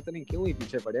खेला है, पता नहीं क्यों ही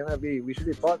पीछे पड़े हैं. अभी we should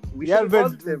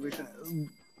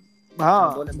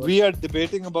हाँ we are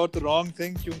debating about the wrong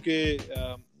thing क्योंकि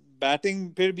बैटिंग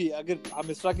फिर भी अगर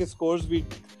हम इस तरह के scores भी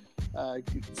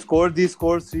scored these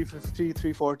scores 350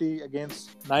 340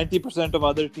 against 90% of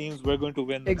other teams, we're going to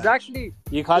win. Exactly.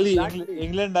 ये खाली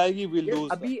England आएगी, we'll lose.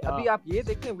 अभी आप ये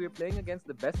देखें, we're playing against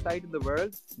the best side in the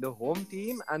world, the home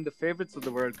team and the favorites of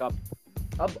the World Cup.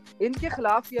 अब इनके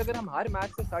खिलाफ भी अगर हम हर मैच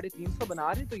से 350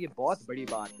 बना रहे हैं तो ये बहुत बड़ी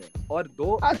बात है. और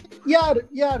दो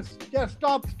यार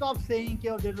stop saying कि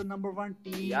there's a number 1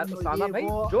 team. यार उसामा भाई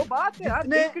जो बात है यार,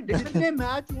 जितने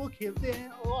मैच वो खेलते हैं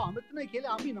वो हम इतने खेले,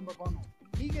 हम ही नंबर 1 हो.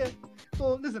 ठीक है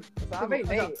तो लिसन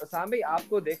उसामा भाई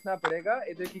आपको देखना पड़ेगा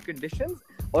इधर की कंडीशंस.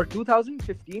 और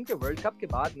 2015 के वर्ल्ड कप के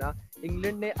बाद ना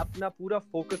इंग्लैंड ने अपना पूरा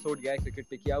फोकस ODI क्रिकेट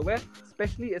पे किया हुआ है,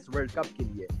 स्पेशली इस वर्ल्ड कप के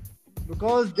लिए.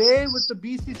 Because they, with the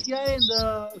BCCI and the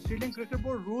Australian Cricket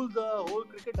Board, rule the whole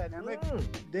cricket dynamic.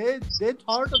 They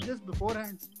thought of this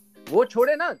beforehand. वो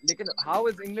छोड़े ना, लेकिन how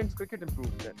is England's cricket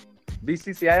improved then?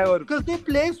 BCCI और because they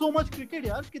play so much cricket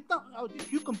यार. कितना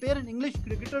if you compare an English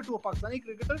cricketer to a Pakistani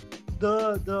cricketer,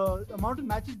 the amount of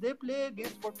matches they play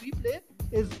against what we play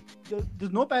is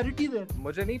there's no parity there.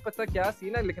 मुझे नहीं पता क्या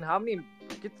scene है, लेकिन हमने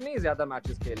कितने ज्यादा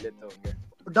मैचेस खेल लेते होंगे.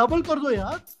 डबल कर दो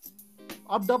यार,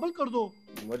 आप डबल कर दो.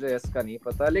 मुझे इसका नहीं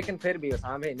पता, लेकिन फिर भी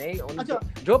सामने नहीं अच्छा,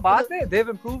 जो बात है they've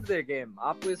improved their game.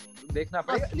 आपको इस देखना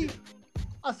पड़ेगा.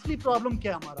 असली प्रॉब्लम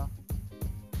क्या है हमारा?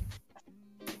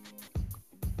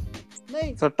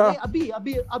 नहीं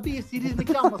अभी इस सीरीज में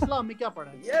क्या मसला हमें क्या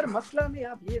पड़ा है यार? मसला में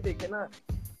आप ये देखें ना,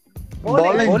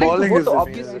 बॉलिंग तो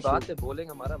ऑब्वियस बात है, बॉलिंग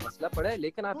हमारा मसला पड़ा है,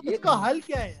 लेकिन आप ये इसका हल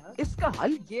क्या है यार? इसका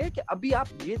हल ये है कि अभी आप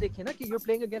ये देखें ना कि you are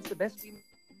playing against the best team.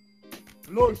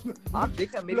 आप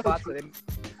देखें मेरी बात करें.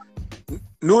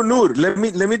 Noor, let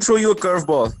me throw you a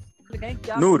curveball.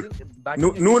 Noor,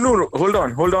 hold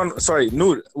on. Sorry,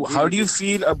 Noor, how do you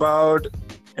feel about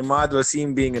Imad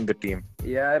Wasim being in the team?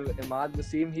 Yeah, Imad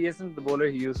Wasim, he isn't the bowler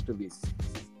he used to be,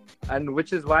 and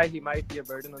which is why he might be a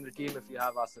burden on the team if you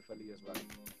have Asif Ali as well.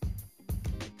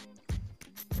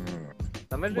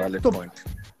 Valid point.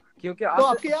 क्योंकि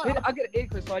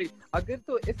अगर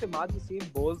तो if Imad Wasim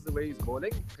bowls the way he's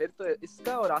bowling, फिर तो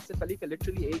इसका और आसिफ अली का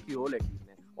literally एक ही role है टीम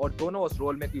में, और दोनों उस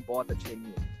रोल में भी बहुत अच्छे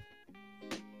नहीं है.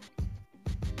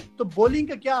 तो bowling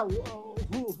का क्या?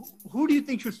 Who do you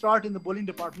think should start in the bowling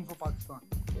department for Pakistan?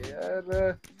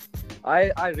 Yeah,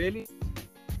 I really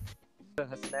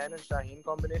Hasnain and Shaheen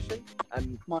combination, and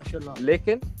mashallah.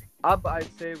 लेकिन अब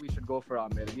I'd say we should go for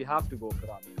Amir. We have to go for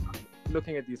Amir.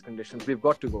 Looking at these conditions, we've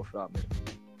got to go for Amir.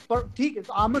 पर ठीक है,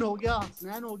 तो आमिर हो गया,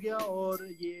 हसनैन हो गया और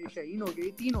ये शाहीन हो गया,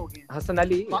 ये तीन हो गए. हसन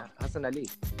अली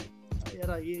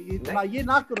यार ये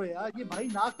ना करो यार, ये भाई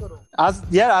ना करो.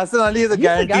 यार Hasan Ali is a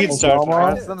guaranteed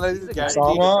starter.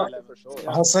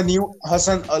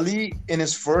 Hasan Ali in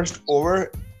his first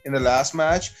over in the last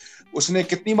match, उसने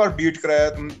कितनी बार बीट कराया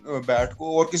बैट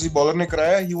को और किसी बॉलर ने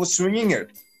कराया. He was swinging it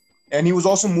and he was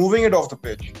also moving it off the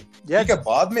pitch. ठीक है,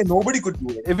 बाद में nobody could do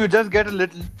it. If you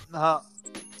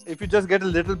just get a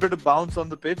little bit of bounce on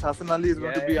the pitch, Hasan Ali is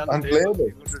going to be unplayable.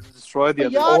 He's going to destroy the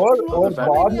other. और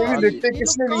बाद में भी देखते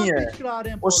किसने लिए हैं.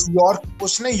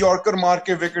 उसने यॉर्कर मार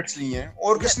के विकेट्स लिए हैं,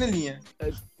 और किसने लिए हैं?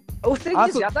 उससे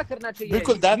ये ज्यादा करना चाहिए.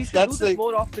 बिल्कुल, that's like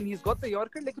more often he's got the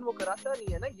Yorker, लेकिन वो कराता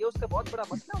नहीं है ना. ये उसका बहुत बड़ा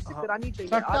मसला है, उसे करानी चाहिए.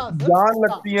 जान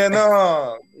लगती है ना,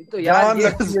 तो यार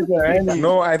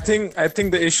No, I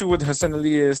think the issue with Hasan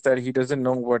Ali is that he doesn't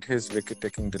know what his wicket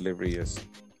taking delivery is.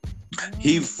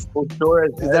 Is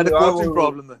that a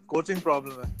coaching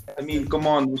problem है? I mean, come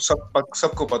on,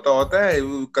 सबको पता होता है,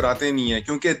 कराते नहीं है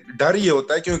क्योंकि डर ये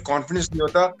होता है, क्योंकि कॉन्फिडेंस नहीं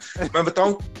होता. मैं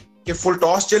बताऊं कि फुल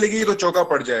टॉस चलेगी तो चौका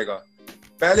पड़ जाएगा,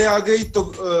 पहले आ गई तो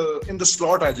इन द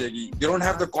स्लॉट आ जाएगी. They don't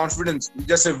have the confidence,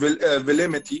 जैसे विले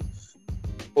में थी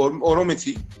और औरों में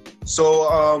थी. सो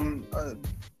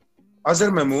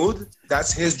Azhar Mahmood,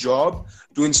 that's his job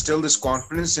to instill this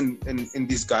confidence in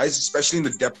these guys, especially in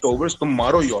the depth overs. To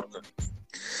maro Yorker.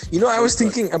 You know, I was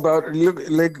thinking about,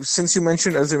 like, since you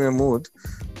mentioned Azhar Mahmood,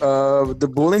 the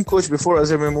bowling coach before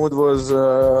Azhar Mahmood was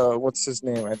what's his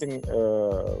name? I think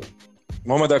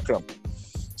Mohammad Akram.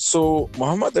 So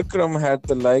Mohammad Akram had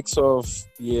the likes of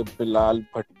Bilal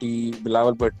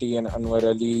Bhatti and Anwar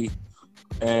Ali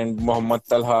and Mohammad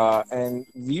Talha, and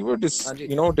we were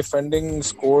defending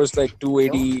scores like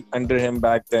 280 under him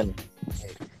back then.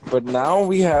 But now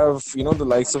we have the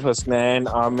likes of Hasnain,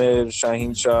 Amir,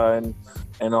 Shaheen Shah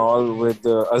and all with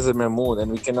Azhar Mahmood,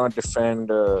 and we cannot defend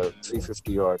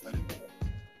 350 yard.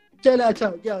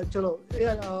 Chalo.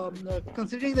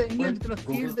 Considering that England is going to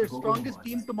field their strongest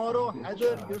team tomorrow,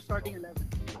 Heather, you're starting 11.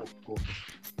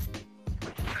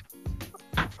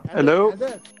 Hello.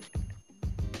 Heather,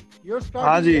 you're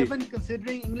starting 11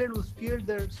 considering England will field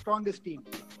their strongest team.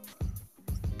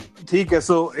 ठीक है,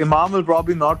 so Imam will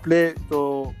probably not play.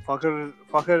 So Fakhr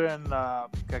and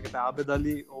क्या कहते हैं, Abid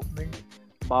Ali opening,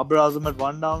 Babar Azam at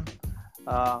 1 down,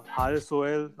 Haris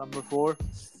Sohail number 4,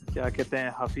 क्या कहते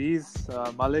हैं, Hafiz,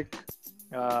 Malik,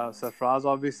 Sarfraz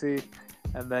obviously,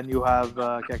 and then you have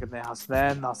क्या कहते हैं,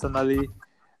 Hasnain, Hasan Ali,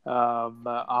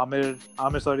 Amir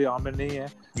नहीं है.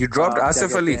 You dropped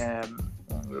Asif Ali.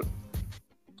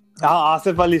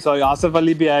 Asif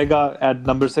Ali भी आएगा at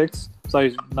number 6.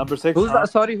 Sorry, number 6. Who's number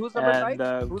 5?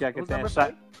 क्या कहते हैं,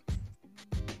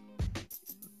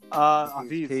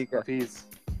 Hafiz.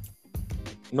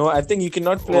 No, I think you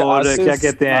cannot play Asif. क्या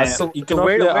कहते हैं, you cannot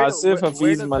play Asif,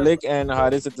 Hafiz, Malik and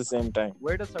Haris at the same time.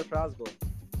 Where does Sarfraz go?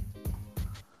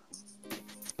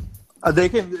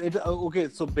 Okay,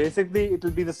 so basically it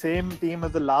will be the same team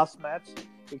as the last match,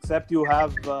 except you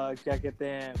have क्या कहते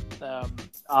हैं,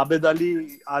 Abid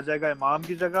Ali आ जाएगा इमाम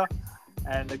की जगह,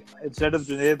 and instead of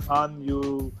Junaid Khan,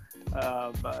 you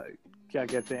क्या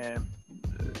कहते हैं,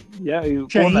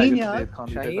 कौन शाहीन आएगा यार, जुनैद खान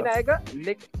की शाहीन जगह? आएगा,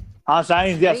 लेकिन हाँ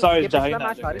शाहीन, या सॉरी पिछला शाहीन आ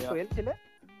मैच हारिस जाएगा। सोहेल खेले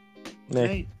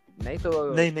नहीं नहीं, तो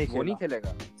नहीं वो नहीं खेला।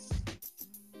 खेलेगा।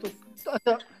 तो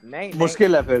अच्छा नहीं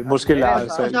मुश्किल है फिर, मुश्किल है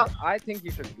Haris Sohail. I think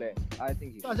he should play, I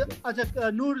think he should play. अच्छा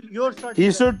Noor, your starting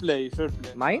He should play, he should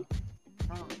play. Mine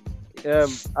हाँ,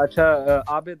 अच्छा,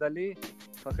 Abid Ali,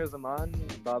 Fakhar Zaman,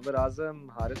 Babar Azam,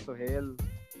 Haris Sohail,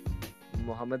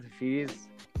 Mohammad Hafeez,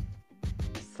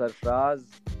 Sarfaraz,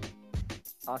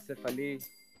 Asif Ali,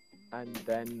 and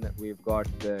then we've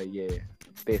got ये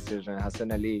पेसर्स हैं, हसन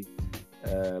अली,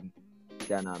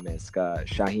 क्या नाम है इसका,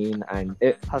 Shaheen,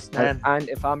 Hasnain. and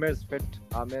if Amir is fit,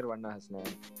 Amir वरना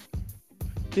हसनैन।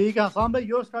 ठीक है हसन भाई,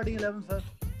 your starting 11 sir.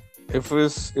 If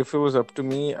it was up to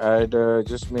me, I'd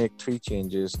just make 3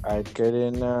 changes. I'd get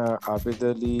in Abid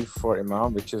Ali for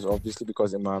Imam, which is obviously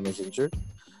because Imam is injured,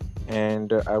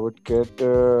 and I would get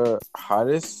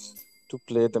Haris to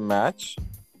play the match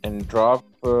and drop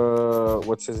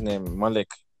what's his name,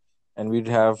 Malik, and we'd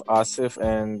have Asif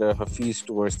and Hafiz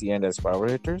towards the end as power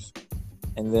hitters,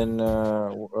 and then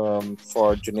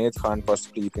for Junaid Khan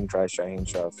possibly you can try Shaheen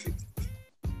Shah Afridi.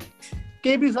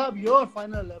 KB साहब, your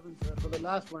final 11 sir for the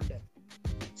last one day.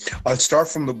 I'll start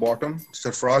from the bottom.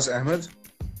 Sarfraz Ahmed.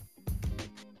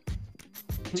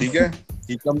 ठीक है?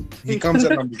 He comes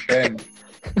at number 10.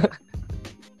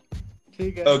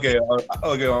 ठीक है। Okay.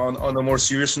 On a more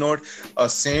serious note,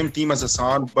 same team as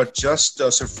Hassan, but just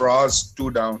Sarfraz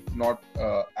 2 down, not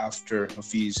after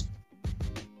Hafiz.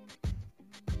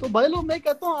 तो भाई लोग, मैं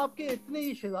कहता हूँ आपके इतने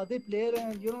ही शहजादे प्लेयर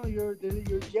हैं, you know, your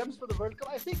gems for the World Cup.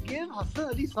 I say give Hasan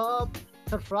Ali साहब,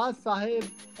 सरफराज साहिब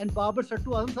and बाबर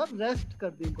सट्टू आजम साहब रेस्ट कर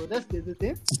दें, इनको रेस्ट दे देते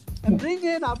हैं, and bring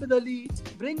in Abid Ali,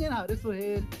 bring in Haris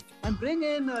Sohail, and bring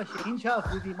in Shaheen Shah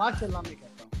Afridi. माशाल्लाह मैं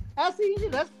कहता हूँ ऐसे ही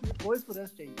रेस्ट, बॉयज को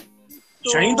रेस्ट चाहिए।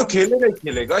 Shaheen तो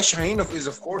खेलेगा। Shaheen is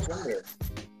of course in there.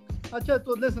 अच्छा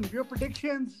तो listen, your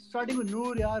predictions starting with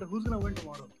Noor यार, who's gonna win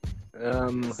tomorrow?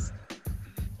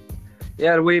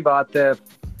 यार वही बात है,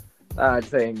 I'd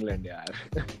say England यार।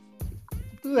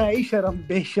 तू है ही शर्म,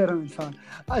 बेशर्म इंसान।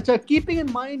 अच्छा, keeping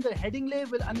in mind that Headingley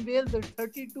will unveil their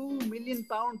 32 million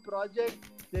pound project,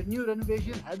 their new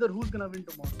renovation. Heather, who's gonna win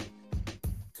tomorrow?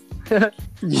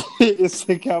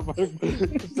 इससे क्या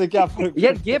फर्क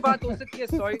यार ये बात हो सकती है,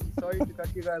 sorry to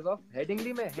cut you guys off,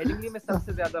 Headingley में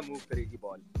सबसे ज्यादा मूव करेगी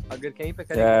बॉल, अगर कहीं पे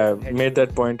करेगी। Yeah, made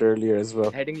that point earlier as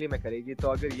well. Headingley में करेगी, तो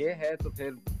अगर ये है तो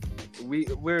फिर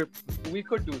we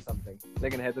could do something,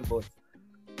 लेकिन हैदर बोथ।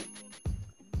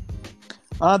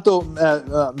 हाँ तो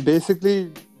basically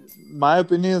my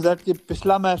opinion is that कि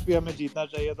पिछला मैच भी हमें जीतना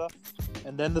चाहिए था,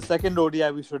 and then the second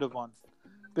ODI we should have won.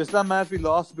 पिछला match we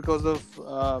lost because of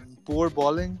poor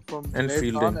bowling from And Junaid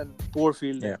fielding. Khan and poor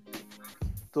fielding. Yeah.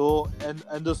 So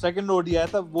and the second ODI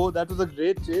था वो, that was a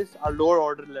great chase. Our lower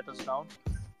order let us down,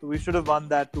 so we should have won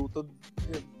that too. So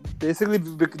basically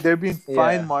there been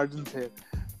fine margins here.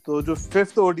 So जो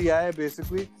fifth ODI है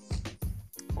basically,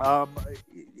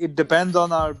 it depends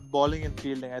on our bowling and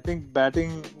fielding. I think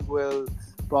batting will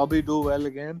probably do well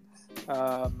again.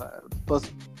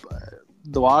 बस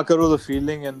दुआ करो the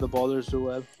fielding and the bowlers do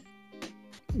well.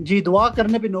 जी दुआ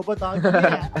करने पे नौबत आ गई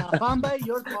है। खान भाई,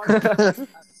 your thoughts?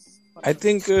 I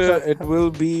think it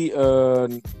will be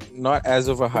not as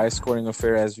of a high scoring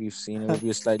affair as we've seen. It will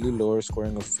be a slightly lower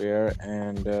scoring affair,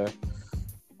 and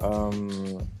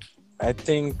I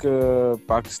think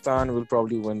Pakistan will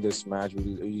probably win this match.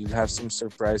 We'll have some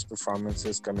surprise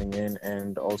performances coming in,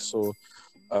 and also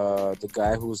the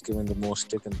guy who's given the most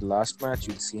stick in the last match,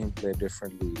 you'll see him play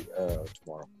differently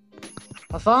tomorrow.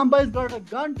 Hassan bhai's got a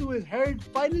gun to his head,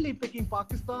 finally picking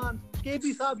Pakistan.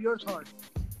 KB Saab, your thoughts?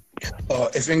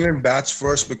 If England bats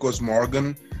first, because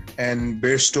Morgan and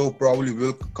Bairstow probably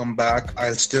will come back,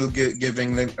 I'll still give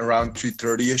England around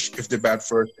 330-ish if they bat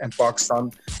first, and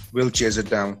Pakistan will chase it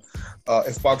down.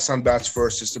 If Pakistan bats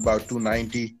first, it's about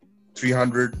 290,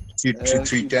 300,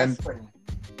 310,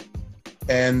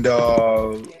 and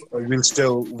we'll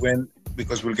still win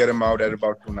because we'll get them out at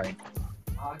about 290.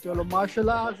 चलो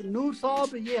माशाल्लाह। नूर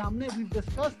साहब, ये हमने we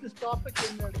discussed this topic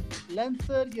in length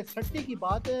sir। ये सट्टी की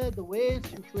बात है, the way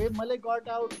Shoaib Malik got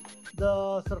out, the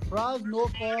Sarfraz no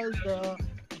calls, the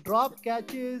drop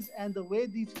catches, and the way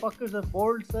these fuckers have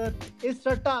bowled sir, is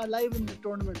सट्टा alive in the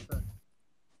tournament sir?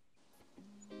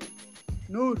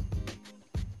 Noor,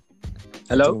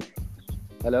 hello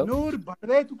Noor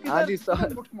बड़वे तू हाँ जी,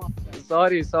 किधर?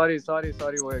 सॉरी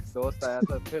वो एक दोस्त आया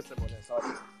था, फिर से बोले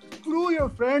सॉरी। Screw your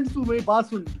friends, तू मेरी बात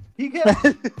सुन। ठीक है?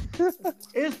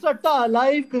 Is Satta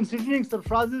alive considering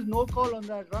Sarfraz's no call on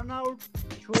that run out?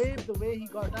 Shoaib, the way he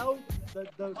got out,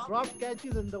 the drop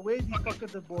catches and the way he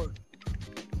fucked the board.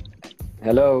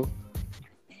 Hello.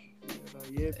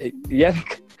 Yeah. Yeah,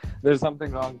 there's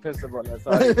something wrong. फिर से बोला.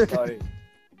 Sorry.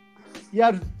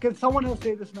 Yeah, can someone else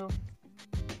say this now?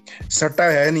 सट्टा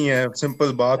है नहीं है,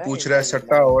 simple बात पूछ रहा है,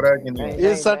 सट्टा हो रहा है कि नहीं?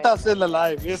 ये सट्टा still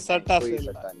alive. ये सट्टा still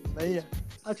alive. नहीं है.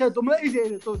 अच्छा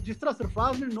तो जिस तरह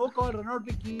सरफराज ने नो कॉल रन आउट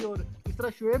भी की और जिस तरह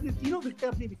शोएब ने तीनों विकेटें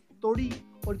अपनी तोड़ी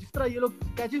और जिस तरह ये लोग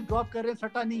कैचेस ड्रॉप कर रहे हैं,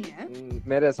 सट्टा नहीं है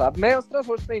मेरे साथ. मैं उस तरह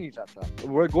सोचना ही नहीं चाहता.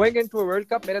 We're going into a World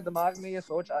Cup. मेरे दिमाग में ये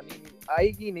सोच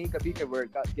आएगी नहीं कभी के वर्ल्ड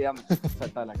कप के हम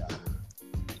सट्टा लगा.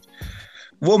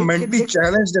 वो मेंटली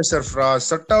चैलेंज्ड है सरफराज,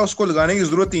 सट्टा उसको लगाने की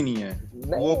जरूरत ही नहीं है.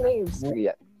 नहीं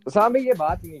सामने ये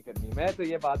बात ही नहीं करनी. मैं तो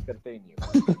ये बात करते ही नहीं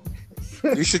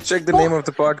हूँ. You should check the name of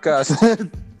the podcast.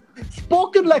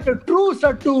 Spoken like a true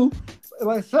Sattu.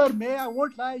 Sir, I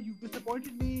won't lie, you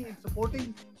disappointed me in supporting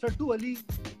Sattu Ali.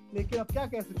 लेकिन अब क्या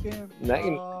कह सकते हैं?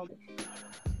 नहीं.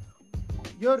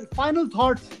 Your final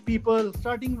thoughts, people,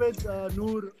 starting with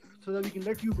Noor, so that we can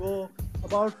let you go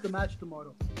about the match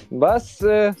tomorrow. बस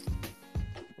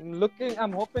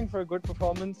I'm hoping for a good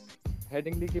performance.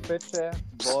 Headingley की pitch है.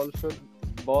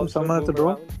 Ball should move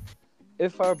around.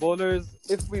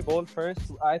 If we bowl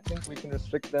first, I think we can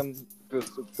restrict them to a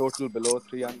total below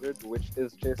 300, which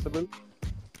is chaseable.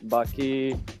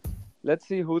 Baki, let's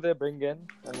see who they bring in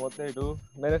and what they do.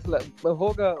 मेरे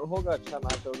होगा अच्छा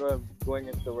match होगा going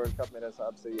into the World Cup. मेरे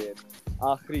हिसाब से ये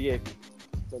आखिरी एक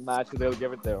match they'll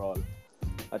give it their all.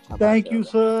 अच्छा. Thank you,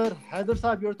 sir. Haider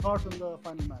Saab, your thoughts on the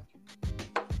final match?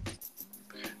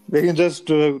 They can just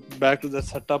back to the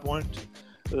Satta point.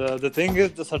 The thing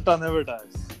is, the Satta never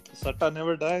dies. Satta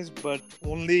never dies, but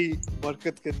only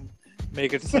Barkat can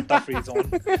make it a Satta free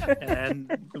zone.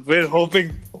 And we're hoping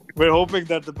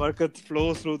that the Barkat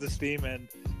flows through this team and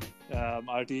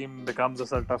our team becomes a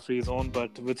Satta free zone.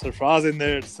 But with Sarfraz in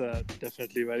there, it's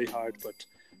definitely very hard. But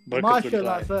Barkat will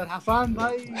try. MashaAllah, sir. Hassan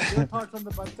bhai, your thoughts on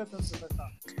the Barkat and the Satta?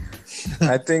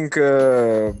 I think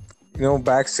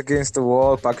backs against the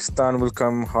wall, Pakistan will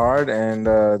come hard and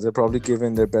they'll probably give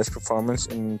in their best performance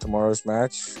in tomorrow's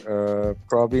match.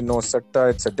 Probably no Satta,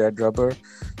 it's a dead rubber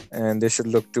and they should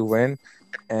look to win.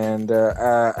 And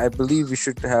I believe we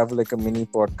should have like a mini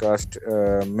podcast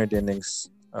mid-innings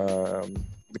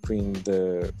between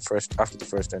after the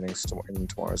first innings in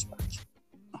tomorrow's match.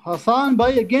 Hassan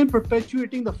bhai, again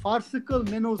perpetuating the farcical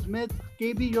minnows myth.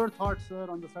 KB, your thoughts, sir,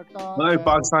 on the Satta? भाई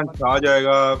पाकिस्तान आ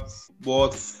जाएगा,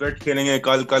 बहुत fit खेलेंगे,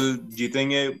 कल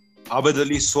जीतेंगे. आबिद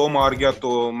अली 100 मार गया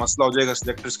तो मसला हो जाएगा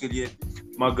सिलेक्टर्स के लिए.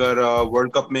 मगर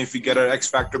वर्ल्ड कप में if we get our X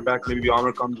factor back, maybe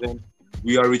Amir comes in,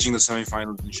 we are reaching the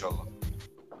semi-finals inshallah.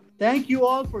 Thank you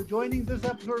all for joining this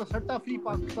episode of Satta Free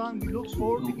Pakistan. We look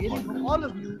forward to hearing from all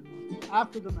of you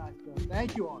after the match. Sir.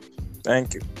 Thank you all.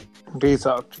 Thank you. Peace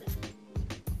out.